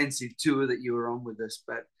intensive tour that you were on with us.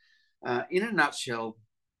 But in a nutshell,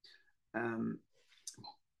 um,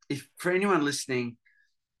 if for anyone listening,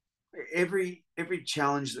 every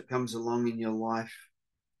challenge that comes along in your life,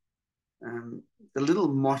 the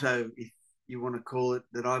little motto, if you want to call it,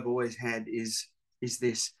 that I've always had is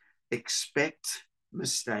this: expect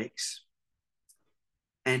mistakes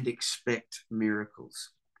and expect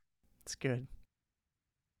miracles. It's good.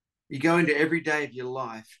 You go into every day of your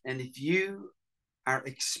life, and if you are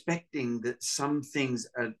expecting that some things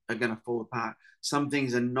are going to fall apart, some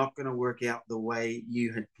things are not going to work out the way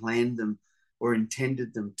you had planned them or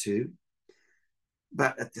intended them to,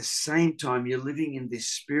 but at the same time, you're living in this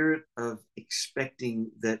spirit of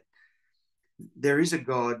expecting that there is a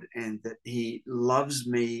God and that He loves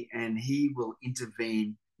me and He will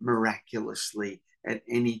intervene miraculously at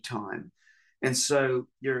any time. And so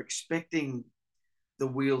you're expecting the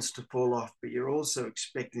wheels to fall off, but you're also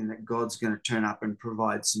expecting that God's going to turn up and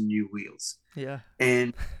provide some new wheels. Yeah.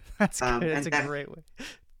 And That's good. That's and a that great way.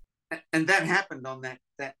 and that happened on that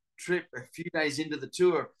trip. A few days into the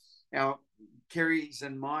tour, our Kerry's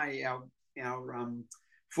and our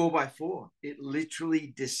 4x4, it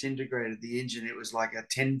literally disintegrated the engine. It was like a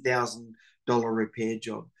 $10,000 repair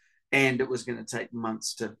job, and it was going to take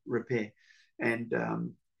months to repair. And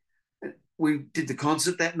we did the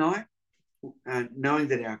concert that night, knowing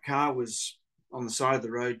that our car was on the side of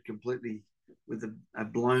the road completely with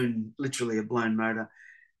literally a blown motor.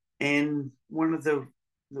 And one of the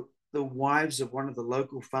wives of one of the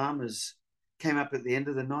local farmers came up at the end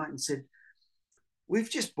of the night and said, "We've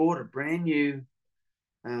just bought a brand new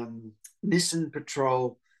Nissan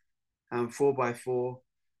Patrol 4x4.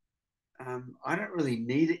 I don't really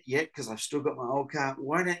need it yet because I've still got my old car.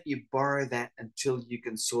 Why don't you borrow that until you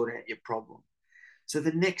can sort out your problem?" So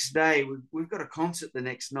the next day, we've got a concert the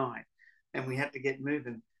next night, and we had to get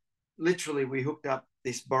moving. Literally, we hooked up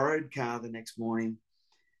this borrowed car the next morning,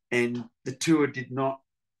 and the tour did not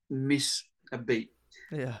miss a beat.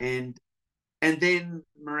 Yeah. And then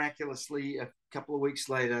miraculously, a couple of weeks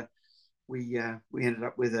later, we ended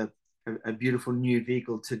up with a beautiful new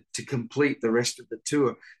vehicle to complete the rest of the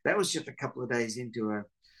tour. That was just a couple of days into a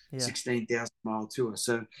Yeah. 16,000-mile tour.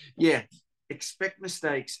 So yeah, expect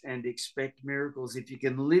mistakes and expect miracles. If you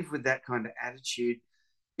can live with that kind of attitude,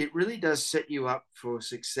 it really does set you up for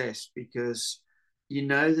success, because you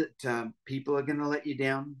know that people are going to let you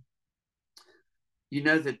down. You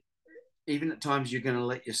know that even at times you're going to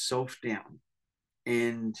let yourself down.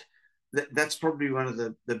 And that's probably one of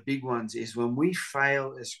the big ones, is when we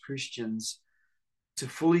fail as Christians to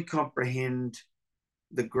fully comprehend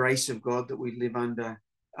the grace of God that we live under.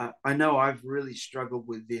 I know I've really struggled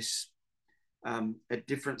with this at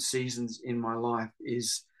different seasons in my life,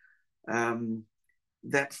 is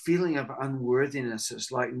that feeling of unworthiness.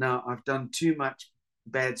 It's like, no, I've done too much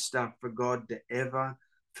bad stuff for God to ever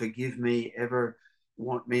forgive me, ever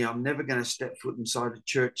want me. I'm never going to step foot inside a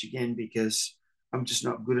church again because I'm just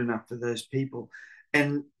not good enough for those people.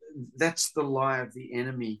 And that's the lie of the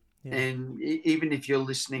enemy. Yeah. And even if you're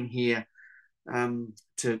listening here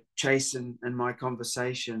to Chase and my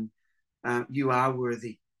conversation, you are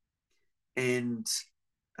worthy. And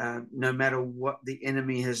no matter what the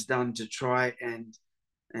enemy has done to try and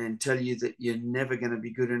tell you that you're never going to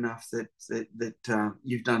be good enough, that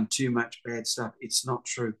you've done too much bad stuff, it's not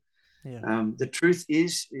true. Yeah. The truth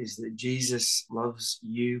is that Jesus loves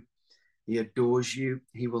you. He adores you.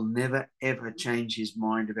 He will never, ever change his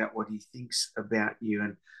mind about what he thinks about you.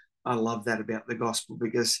 And I love that about the gospel,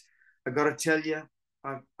 because I got to tell you,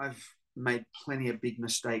 I've made plenty of big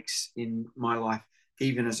mistakes in my life,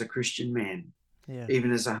 even as a Christian man, Yeah.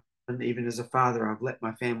 even as a husband, even as a father. I've let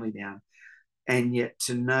my family down. And yet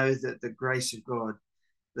to know that the grace of God,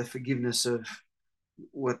 the forgiveness of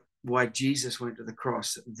why Jesus went to the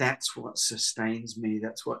cross, that's what sustains me.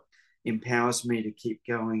 That's what empowers me to keep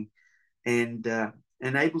going, and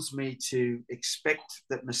enables me to expect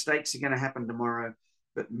that mistakes are going to happen tomorrow,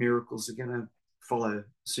 but miracles are going to follow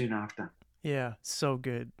soon after. Yeah. So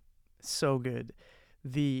good. So good.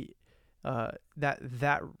 The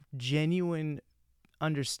that genuine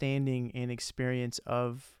understanding and experience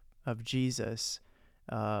of Jesus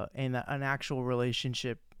and an actual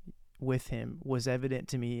relationship with him was evident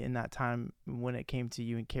to me in that time when it came to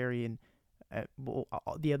you and Carrie. And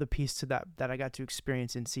the other piece to that I got to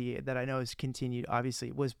experience and see that I know has continued,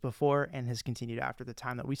 obviously was before and has continued after the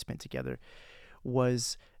time that we spent together,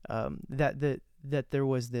 was that there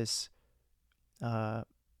was this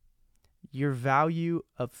your value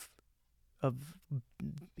of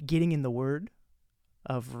getting in the Word,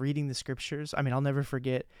 of reading the scriptures. I mean, I'll never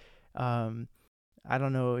forget I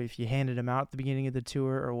don't know if you handed them out at the beginning of the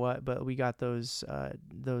tour or what, but we got those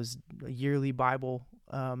yearly Bible,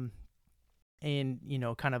 and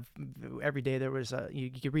kind of every day there was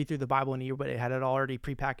you could read through the Bible in a year, but it had it already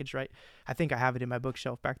prepackaged, right? I think I have it in my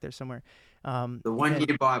bookshelf back there somewhere. The 1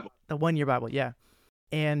 year Bible. The 1 year Bible, yeah.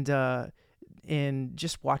 And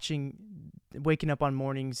just waking up on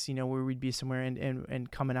mornings, where we'd be somewhere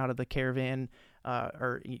and coming out of the caravan,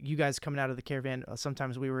 or you guys coming out of the caravan.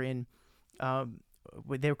 Sometimes we were in,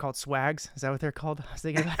 they were called swags. Is that what they're called? I was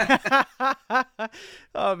thinking about.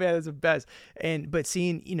 Oh man, that's the best. But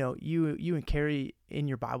seeing, you and Carrie in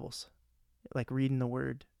your Bibles, like reading the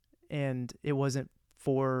Word, and it wasn't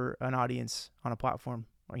for an audience on a platform,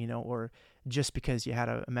 or just because you had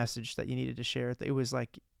a message that you needed to share. It was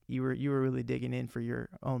like you were really digging in for your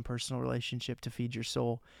own personal relationship to feed your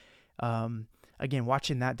soul. Again,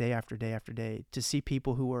 watching that day after day after day, to see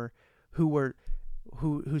people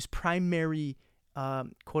whose primary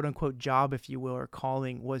quote unquote job, if you will, or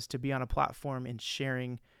calling was to be on a platform and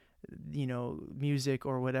sharing, music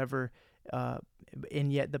or whatever,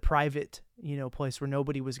 and yet the private, place where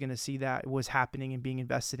nobody was going to see that was happening and being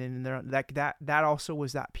invested in. And that also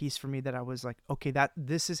was that piece for me that I was like, okay,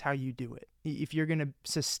 this is how you do it. If you're going to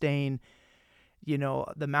sustain,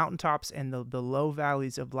 the mountaintops and the low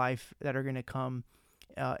valleys of life that are going to come,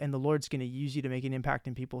 and the Lord's going to use you to make an impact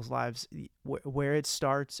in people's lives, where it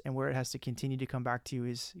starts and where it has to continue to come back to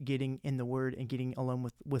is getting in the Word and getting alone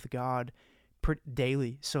with God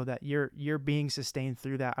daily, so that you're being sustained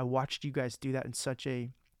through that. I watched you guys do that in such a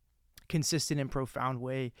consistent and profound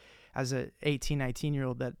way as a 18,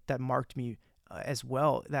 19-year-old that marked me as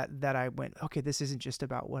well, that I went, okay, this isn't just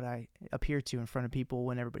about what I appear to in front of people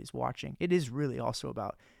when everybody's watching. It is really also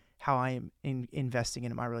about how I am investing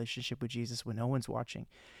in my relationship with Jesus when no one's watching.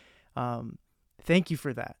 Thank you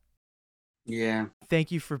for that. Yeah.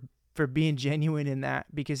 Thank you for being genuine in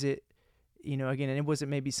that, because it, again, and it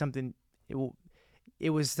wasn't maybe something, it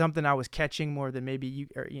was something I was catching more than maybe you,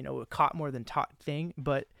 or, caught more than taught thing,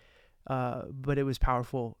 but it was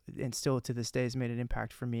powerful, and still to this day has made an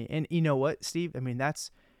impact for me. And you know what, Steve? I mean, that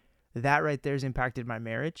right there has impacted my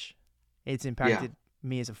marriage. It's impacted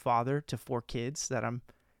me as a father to 4 kids that I'm,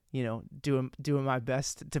 doing my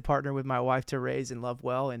best to partner with my wife to raise and love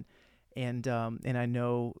well. And I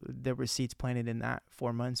know there were seeds planted in that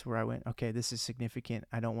 4 months where I went, okay, this is significant.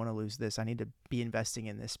 I don't want to lose this. I need to be investing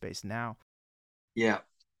in this space now. Yeah.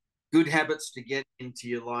 Good habits to get into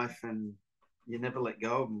your life, and you never let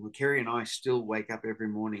go of them. Carrie and I still wake up every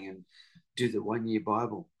morning and do the 1 year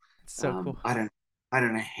Bible. It's so cool. I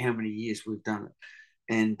don't know how many years we've done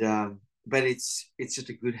it. And, but it's just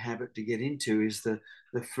a good habit to get into. Is the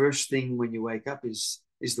first thing when you wake up is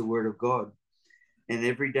the Word of God. And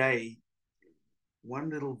every day, one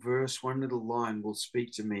little verse, one little line will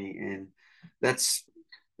speak to me. And that's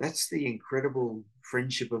the incredible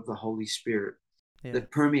friendship of the Holy Spirit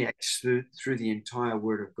that permeates through the entire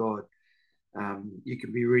Word of God. You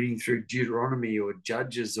can be reading through Deuteronomy or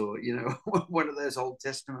Judges or, one of those Old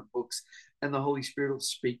Testament books, and the Holy Spirit will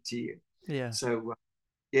speak to you. Yeah. So,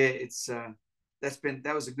 it's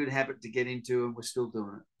that was a good habit to get into, and we're still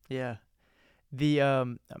doing it. Yeah.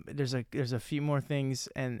 The there's a few more things,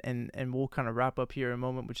 and we'll kind of wrap up here in a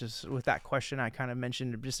moment, which is with that question I kind of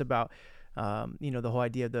mentioned just about the whole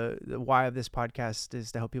idea of the why of this podcast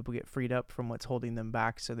is to help people get freed up from what's holding them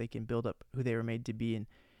back, so they can build up who they were made to be. And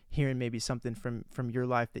hearing maybe something from your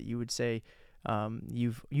life that you would say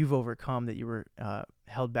you've overcome, that you were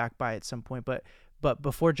held back by at some point. But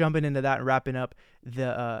before jumping into that and wrapping up,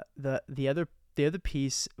 the other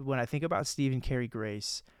piece, when I think about Steve and Carrie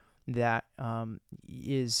Grace, that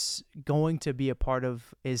is going to be a part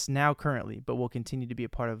of, is now currently, but will continue to be a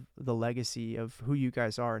part of the legacy of who you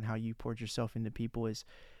guys are and how you poured yourself into people, is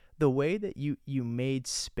the way that you made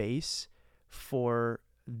space for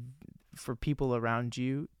people around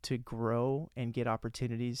you to grow and get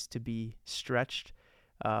opportunities to be stretched,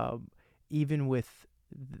 even with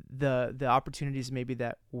the opportunities maybe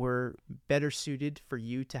that were better suited for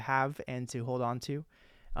you to have and to hold on to.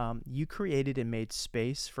 You created and made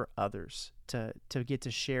space for others to get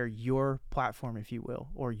to share your platform, if you will,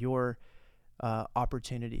 or your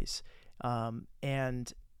opportunities.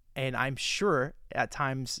 And I'm sure at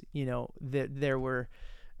times, that there were,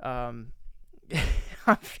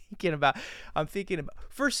 I'm thinking about,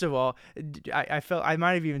 first of all, I felt, I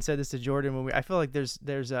might have even said this to Jordan I feel like there's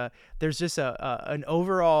just an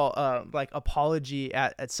overall like apology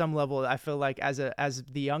at some level. I feel like as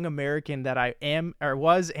the young American that I am or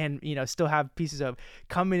was, and still have pieces of,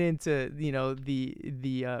 coming into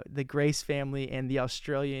the Grace family and the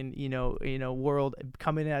Australian world,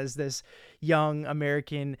 coming as this young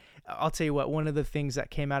American. I'll tell you what, one of the things that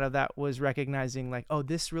came out of that was recognizing like, oh,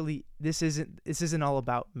 this isn't all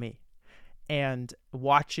about me. And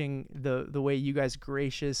watching the way you guys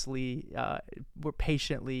graciously were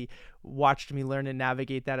patiently watched me learn and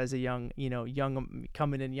navigate that as a young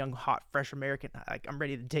coming in young, hot, fresh American, like I'm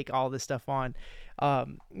ready to take all this stuff on,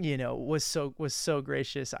 was so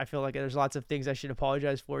gracious. I feel like there's lots of things I should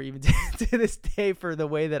apologize for even to this day for the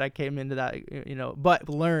way that I came into that, but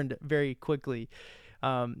learned very quickly.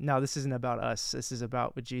 Now this isn't about us. This is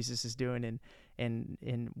about what Jesus is doing,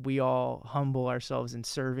 and we all humble ourselves and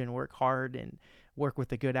serve and work hard and work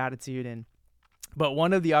with a good attitude. But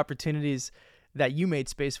one of the opportunities that you made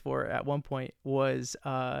space for at one point was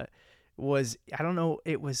I don't know,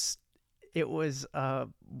 it was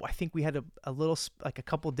I think we had a little, like a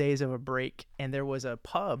couple days of a break, and there was a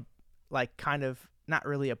pub, like kind of not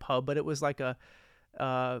really a pub, but it was like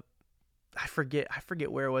I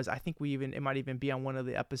forget where it was. I think it might even be on one of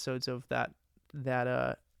the episodes of that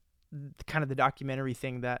kind of the documentary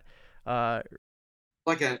thing that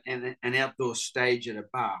like an outdoor stage at a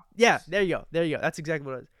bar. Yeah, there you go. That's exactly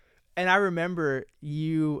what it was. And I remember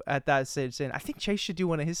you at that stage saying, I think Chase should do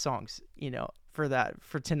one of his songs, for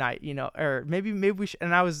tonight, or maybe we should.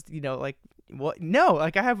 And I was, like, what? No,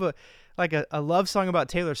 like I have a love song about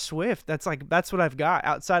Taylor Swift. That's what I've got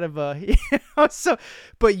outside of so,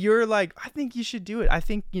 but you're like, I think you should do it. I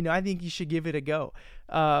think you should give it a go.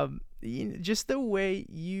 Just the way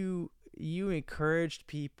you encouraged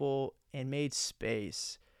people and made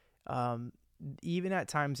space, even at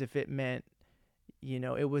times if it meant,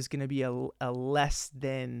 it was going to be a less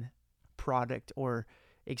than product or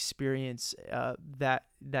experience, that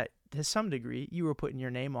to some degree you were putting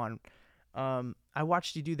your name on. I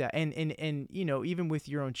watched you do that, and even with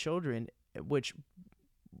your own children, which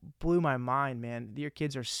blew my mind, man. Your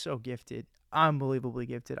kids are so gifted, unbelievably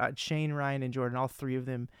gifted. Shane, Ryan, and Jordan, all three of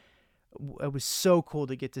them. It was so cool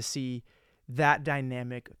to get to see that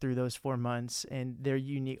dynamic through those 4 months, and they're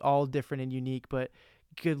unique, all different and unique, but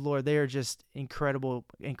good Lord, they are just incredible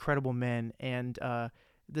men. And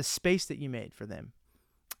the space that you made for them,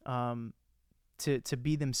 to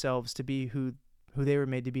be themselves, to be who they were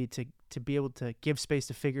made to be, to be able to give space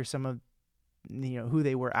to figure some of who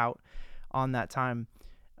they were out on that time,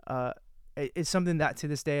 it's something that to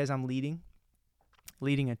this day, as I'm leading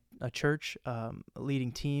a church,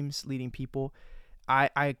 leading teams, leading people,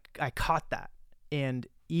 I caught that. And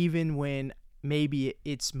even when maybe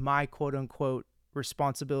it's my quote unquote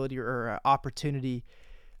responsibility or opportunity,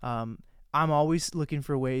 I'm always looking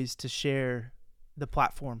for ways to share the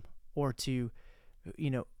platform, or to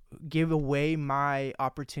give away my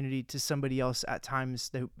opportunity to somebody else at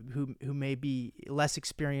times who may be less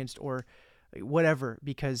experienced or whatever,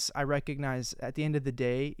 because I recognize at the end of the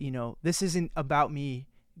day, this isn't about me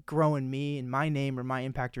growing me and my name or my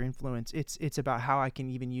impact or influence. It's about how I can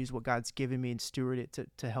even use what God's given me and steward it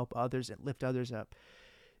to help others and lift others up.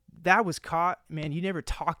 That was caught, man. You never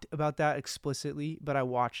talked about that explicitly, but I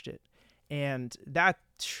watched it. And that,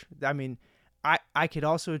 I mean, I could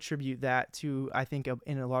also attribute that to, I think,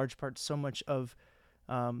 in a large part, so much of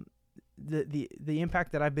the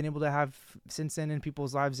impact that I've been able to have since then in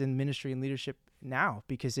people's lives in ministry and leadership now,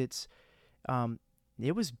 because it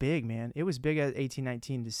was big, man. It was big at 18,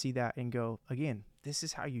 19 to see that and go, again, this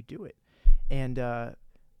is how you do it. And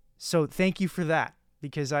so thank you for that,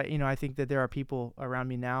 because I think that there are people around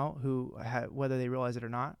me now who, whether they realize it or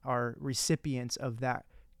not, are recipients of that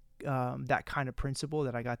kind of principle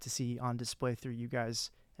that I got to see on display through you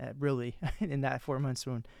guys, really in that 4 months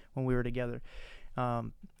when we were together.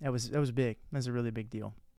 That was big. That was a really big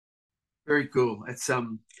deal. Very cool. It's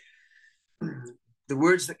the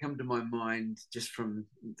words that come to my mind just from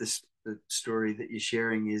the story that you're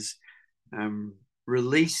sharing is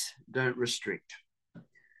release, don't restrict.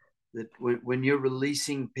 That when you're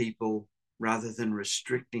releasing people rather than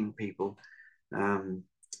restricting people,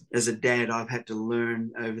 as a dad, I've had to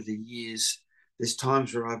learn over the years, there's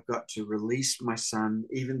times where I've got to release my son,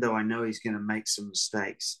 even though I know he's going to make some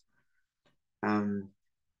mistakes.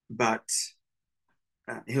 But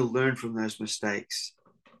he'll learn from those mistakes,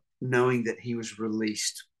 knowing that he was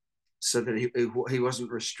released, so that he wasn't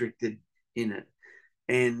restricted in it.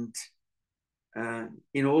 And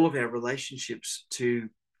in all of our relationships, to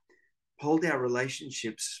hold our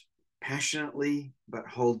relationships passionately, but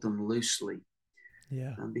hold them loosely.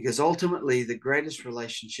 Yeah. Because ultimately, the greatest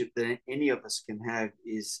relationship that any of us can have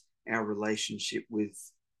is our relationship with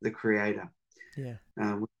the Creator. Yeah.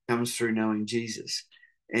 Which comes through knowing Jesus.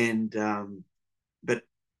 And but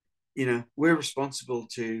we're responsible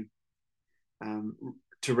to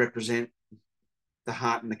represent the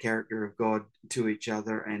heart and the character of God to each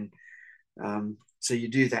other. And So you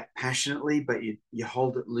do that passionately, but you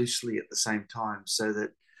hold it loosely at the same time, so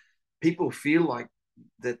that people feel like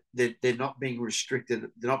that they're not being restricted,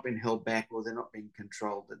 they're not being held back, or they're not being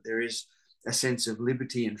controlled, that there is a sense of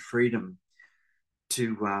liberty and freedom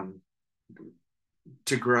to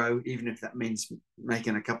grow, even if that means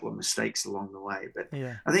making a couple of mistakes along the way. But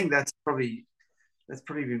Yeah. I think that's probably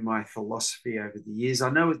been my philosophy over the years. I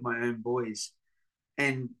know with my own boys,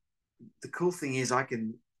 and the cool thing is I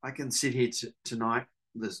can sit here tonight,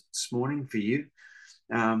 this morning for you,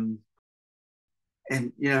 and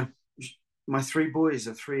my three boys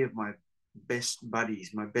are three of my best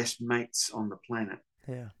buddies, my best mates on the planet.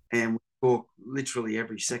 Yeah. And we talk literally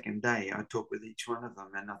every second day. I talk with each one of them,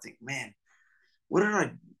 and I think, man, what did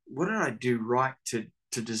I do right to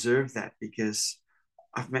deserve that? Because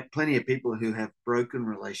I've met plenty of people who have broken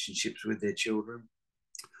relationships with their children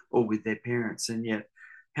or with their parents, and yet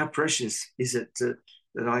how precious is it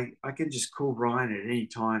that I can just call Ryan at any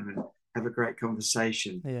time and have a great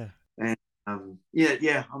conversation. Yeah. And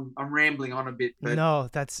I'm rambling on a bit, but No,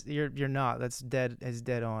 you're not. That's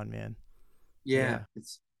dead on, man. yeah,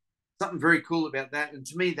 it's something very cool about that. And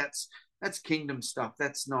to me, that's kingdom stuff.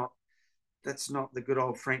 That's not the good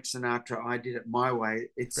old Frank Sinatra, I did it my way.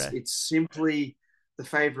 It's simply the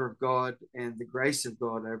favor of God and the grace of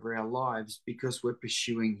God over our lives because we're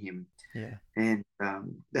pursuing Him. Yeah. And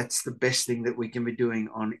that's the best thing that we can be doing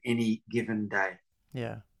on any given day.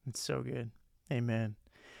 Yeah, it's so good. Amen.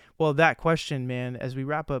 Well, that question, man, as we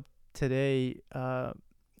wrap up today,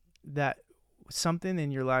 that something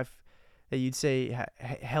in your life that you'd say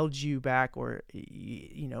held you back, or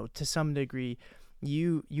to some degree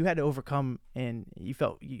you had to overcome, and you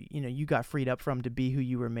felt you got freed up from, to be who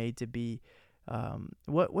you were made to be.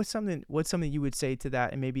 What's something you would say to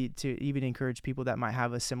that, and maybe to even encourage people that might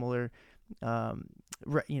have a similar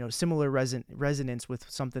resonance with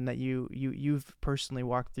something that you've personally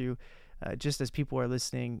walked through? Just as people are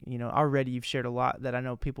listening, already you've shared a lot that I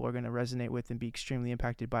know people are going to resonate with and be extremely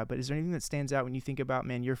impacted by. But is there anything that stands out when you think about,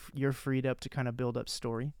 man, you're freed up to kind of build up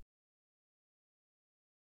story?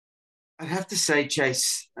 I'd have to say,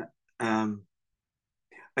 Chase, I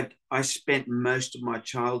spent most of my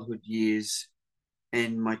childhood years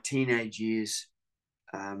and my teenage years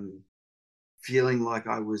feeling like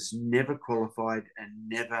I was never qualified and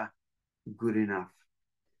never good enough.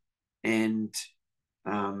 And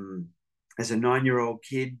as a 9-year-old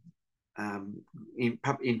kid in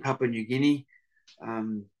Papua New Guinea,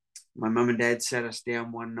 my mum and dad sat us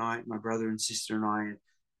down one night, my brother and sister and I,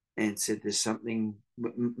 and said, there's something.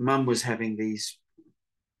 Mum was having these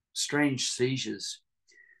strange seizures,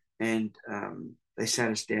 and they sat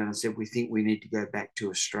us down and said, we think we need to go back to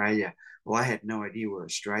Australia. Well, I had no idea where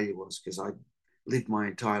Australia was because I lived my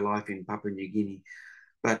entire life in Papua New Guinea.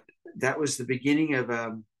 But that was the beginning of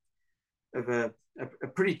a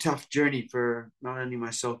pretty tough journey for not only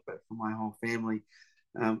myself, but for my whole family.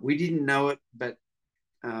 We didn't know it, but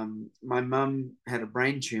my mum had a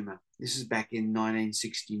brain tumor. This is back in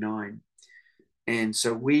 1969. And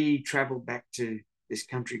so we traveled back to this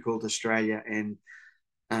country called Australia and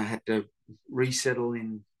had to resettle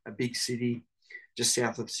in a big city just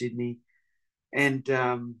south of Sydney. And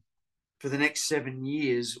for the next 7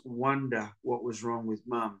 years, wonder what was wrong with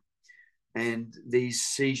Mum. And these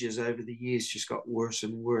seizures over the years just got worse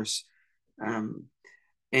and worse. And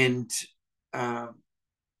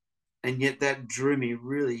yet that drew me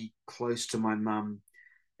really close to my mum.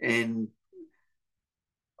 And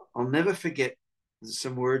I'll never forget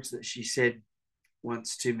some words that she said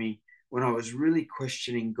once to me when I was really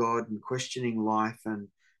questioning God and questioning life. And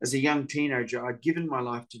as a young teenager, I'd given my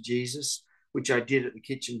life to Jesus, which I did at the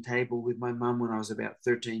kitchen table with my mum when I was about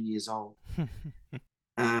 13 years old.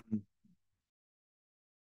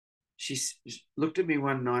 She looked at me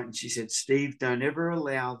one night and she said, Steve, don't ever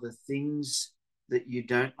allow the things that you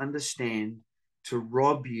don't understand to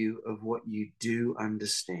rob you of what you do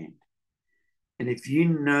understand. And if you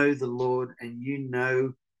know the Lord and you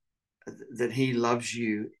know that He loves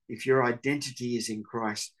you, if your identity is in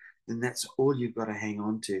Christ, then that's all you've got to hang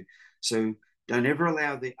on to. So don't ever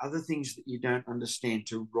allow the other things that you don't understand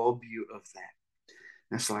to rob you of that.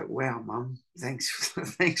 And it's like, wow, Mum, thanks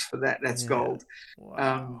for that. That's gold.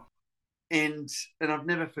 Wow. And I've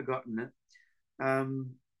never forgotten it.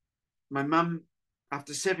 My mum,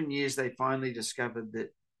 after 7 years, they finally discovered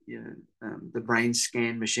that the brain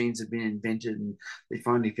scan machines had been invented, and they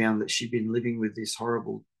finally found that she'd been living with this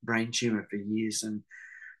horrible brain tumor for years, and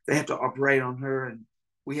they had to operate on her, and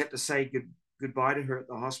we had to say goodbye to her at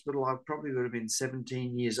the hospital. I probably would have been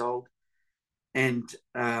 17 years old, and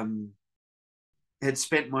had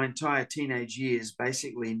spent my entire teenage years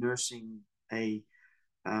basically nursing a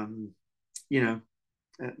you know,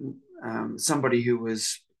 somebody who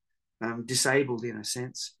was disabled in a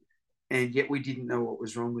sense, and yet we didn't know what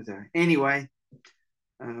was wrong with her. Anyway,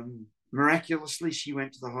 miraculously, she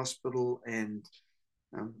went to the hospital, and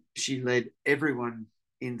she led everyone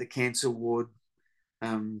in the cancer ward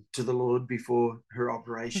to the Lord before her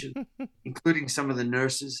operation, including some of the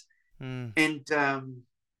nurses. Mm. And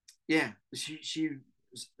yeah, she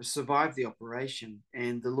survived the operation,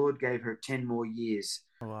 and the Lord gave her 10 more years.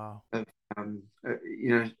 Wow. Of,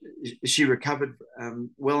 she recovered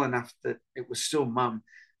well enough that it was still mum.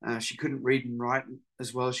 She couldn't read and write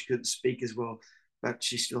as well. She couldn't speak as well, but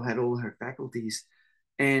she still had all her faculties.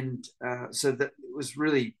 And so that it was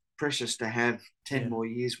really precious to have 10 more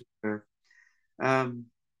years with her.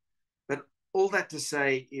 But all that to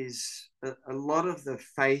say is a lot of the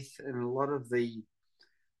faith and a lot of the,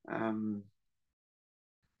 I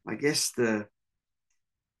guess, the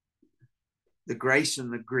grace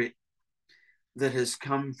and the grit that has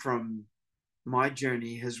come from my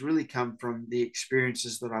journey has really come from the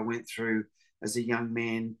experiences that I went through as a young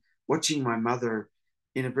man, watching my mother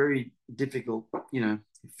in a very difficult,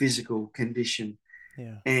 physical condition.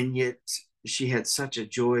 Yeah. And yet she had such a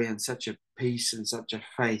joy and such a peace and such a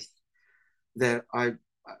faith that I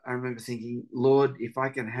remember thinking, Lord, if I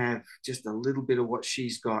can have just a little bit of what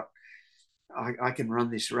she's got, I can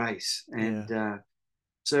run this race. And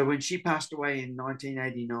so when she passed away in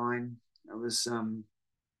 1989, it was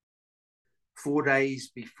 4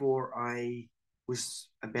 days before I was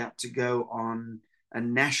about to go on a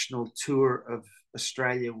national tour of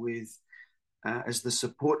Australia with as the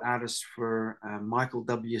support artist for Michael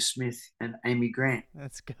W. Smith and Amy Grant.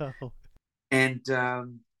 Let's go. And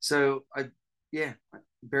so I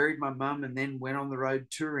buried my mum and then went on the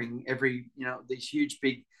road touring these huge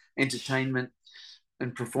big entertainment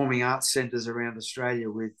and performing arts centres around Australia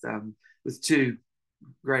with two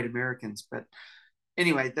great Americans. But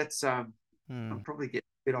anyway, that's I'll probably get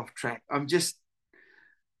a bit off track. I'm just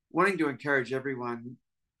wanting to encourage everyone.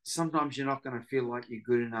 Sometimes you're not going to feel like you're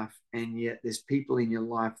good enough, and yet there's people in your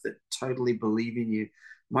life that totally believe in you.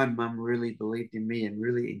 My mum really believed in me and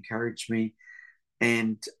really encouraged me.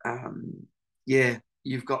 And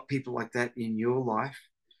you've got people like that in your life.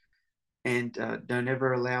 And don't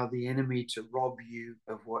ever allow the enemy to rob you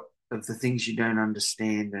of the things you don't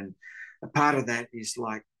understand. And a part of that is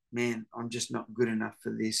like, man, I'm just not good enough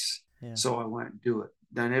for this, so I won't do it.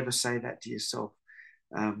 Don't ever say that to yourself.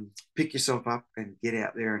 Pick yourself up and get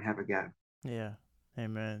out there and have a go. Yeah.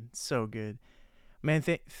 Amen. So good, man.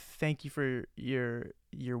 Thank you for your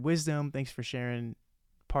wisdom. Thanks for sharing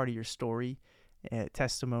part of your story,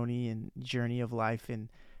 testimony, and journey of life.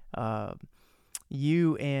 And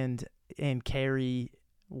you and Carrie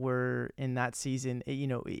were in that season.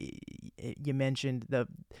 You mentioned the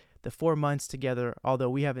 4 months together, although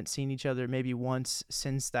we haven't seen each other maybe once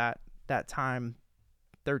since that time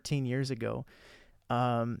 13 years ago.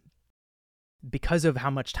 Because of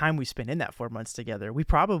how much time we spent in that 4 months together, we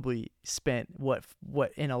probably spent what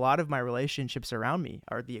in a lot of my relationships around me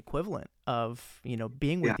are the equivalent of,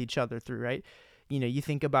 being with each other through, right? You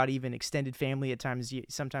think about even extended family at times,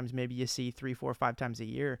 sometimes maybe you see 3, 4, 5 times a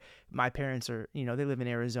year. My parents are, they live in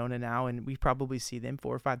Arizona now, and we probably see them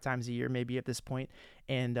 4 or 5 times a year, maybe at this point.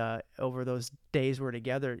 And over those days we're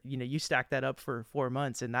together, you stack that up for 4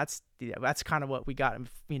 months, and that's kind of what we got.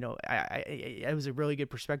 It was a really good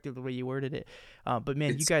perspective the way you worded it. But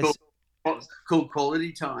man, you guys, cool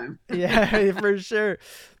quality time. Yeah, for sure.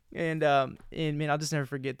 And man, I'll just never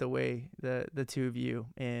forget the way the two of you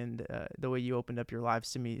and the way you opened up your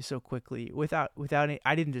lives to me so quickly without any,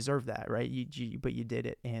 I didn't deserve that, right? But you did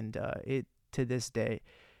it, and it to this day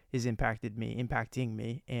is impacting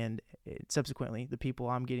me, and subsequently the people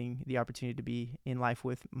I'm getting the opportunity to be in life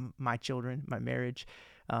with, my children, my marriage.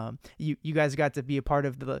 You guys got to be a part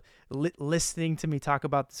of the listening to me talk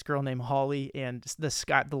about this girl named Holly, and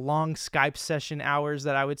the long Skype session hours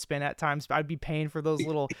that I would spend at times. I'd be paying for those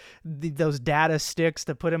those data sticks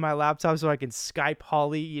to put in my laptop so I can Skype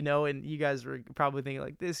Holly, and you guys were probably thinking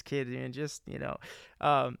like, this kid, man, just,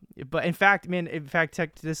 but in fact,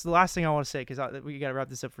 Tech, this is the last thing I want to say, because we got to wrap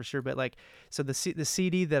this up for sure. But so the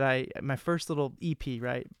CD that my first little EP,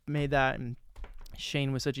 right, made that, and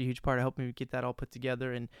Shane was such a huge part of helping me get that all put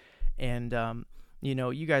together. And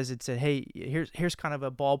you guys had said, hey, here's kind of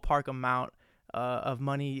a ballpark amount of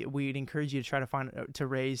money we'd encourage you to try to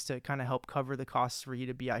raise to kind of help cover the costs for you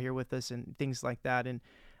to be out here with us and things like that. And,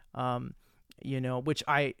 which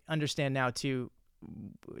I understand now too,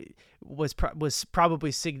 was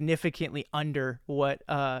probably significantly under what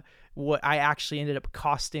I actually ended up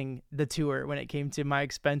costing the tour when it came to my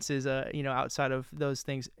expenses, outside of those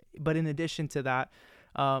things. But in addition to that,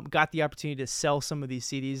 got the opportunity to sell some of these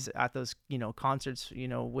CDs at those, concerts,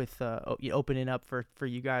 with opening up for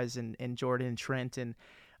you guys and Jordan and Trent. And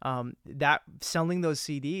that selling those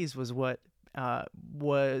CDs was what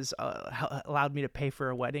allowed me to pay for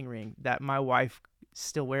a wedding ring that my wife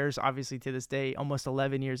still wears, obviously, to this day. Almost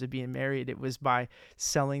 11 years of being married, it was by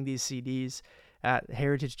selling these CDs at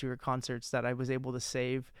Heritage Tour concerts that I was able to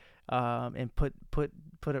save and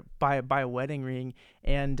buy a wedding ring.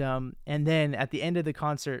 And then at the end of the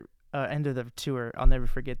concert, end of the tour, I'll never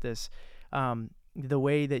forget this. The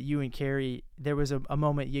way that you and Carrie, there was a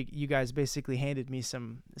moment you guys basically handed me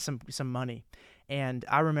some money, and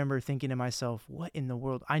I remember thinking to myself, what in the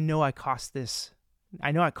world? I know I cost this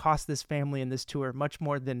family and this tour much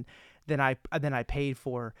more than I paid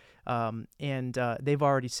for, and they've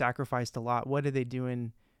already sacrificed a lot. What are they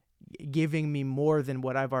doing, giving me more than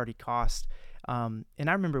what I've already cost? And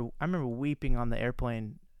I remember weeping on the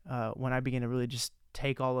airplane when I began to really just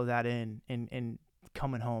take all of that in and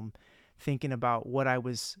coming home, thinking about what I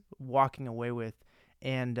was walking away with.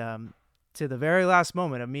 And to the very last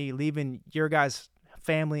moment of me leaving your guys'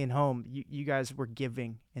 family and home, you guys were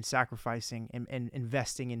giving and sacrificing and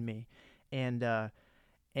investing in me. And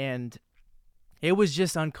it was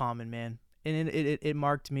just uncommon, man. And it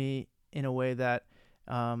marked me in a way that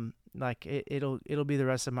it'll be the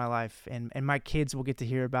rest of my life, and my kids will get to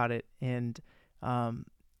hear about it. And I'm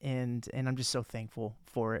just so thankful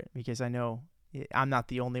for it, because I know I'm not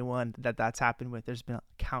the only one that's happened with. There's been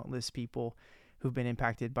countless people who've been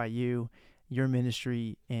impacted by your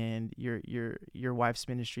ministry and your wife's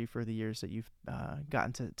ministry for the years that you've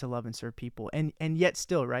gotten to love and serve people. And yet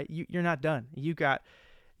still, right, you're not done. You got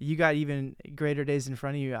even greater days in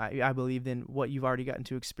front of you, I believe, than what you've already gotten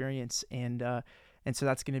to experience. And so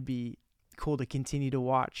that's going to be cool to continue to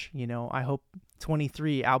watch. I hope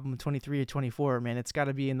album 23 or 24, man, it's got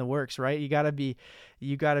to be in the works, right? You got to be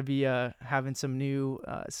having some new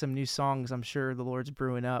songs. I'm sure the Lord's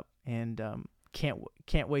brewing up, and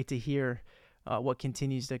can't wait to hear what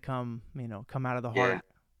continues to come out of the heart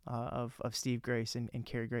of Steve Grace and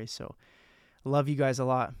Carrie Grace. So love you guys a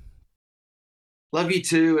lot. Love you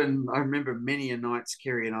too. And I remember many a nights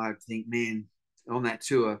Carrie and I would think, man, on that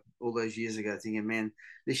tour all those years ago, thinking, man,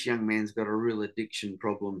 this young man's got a real addiction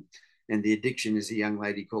problem, and the addiction is a young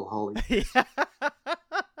lady called Holly.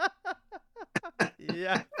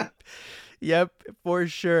 Yeah. Yep, for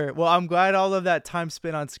sure. Well, I'm glad all of that time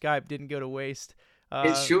spent on Skype didn't go to waste.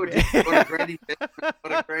 It should. What a great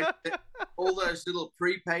investment. All those little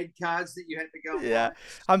prepaid cards that you had to go. Yeah,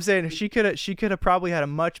 I'm saying she could have probably had a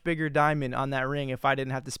much bigger diamond on that ring if I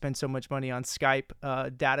didn't have to spend so much money on Skype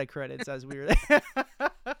data credits as we were there.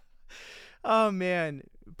 Oh man,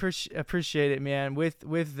 appreciate it, man.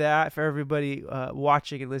 With that, for everybody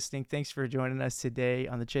watching and listening, thanks for joining us today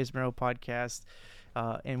on the Chase Merrill podcast.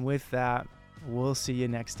 And with that, we'll see you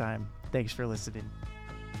next time. Thanks for listening.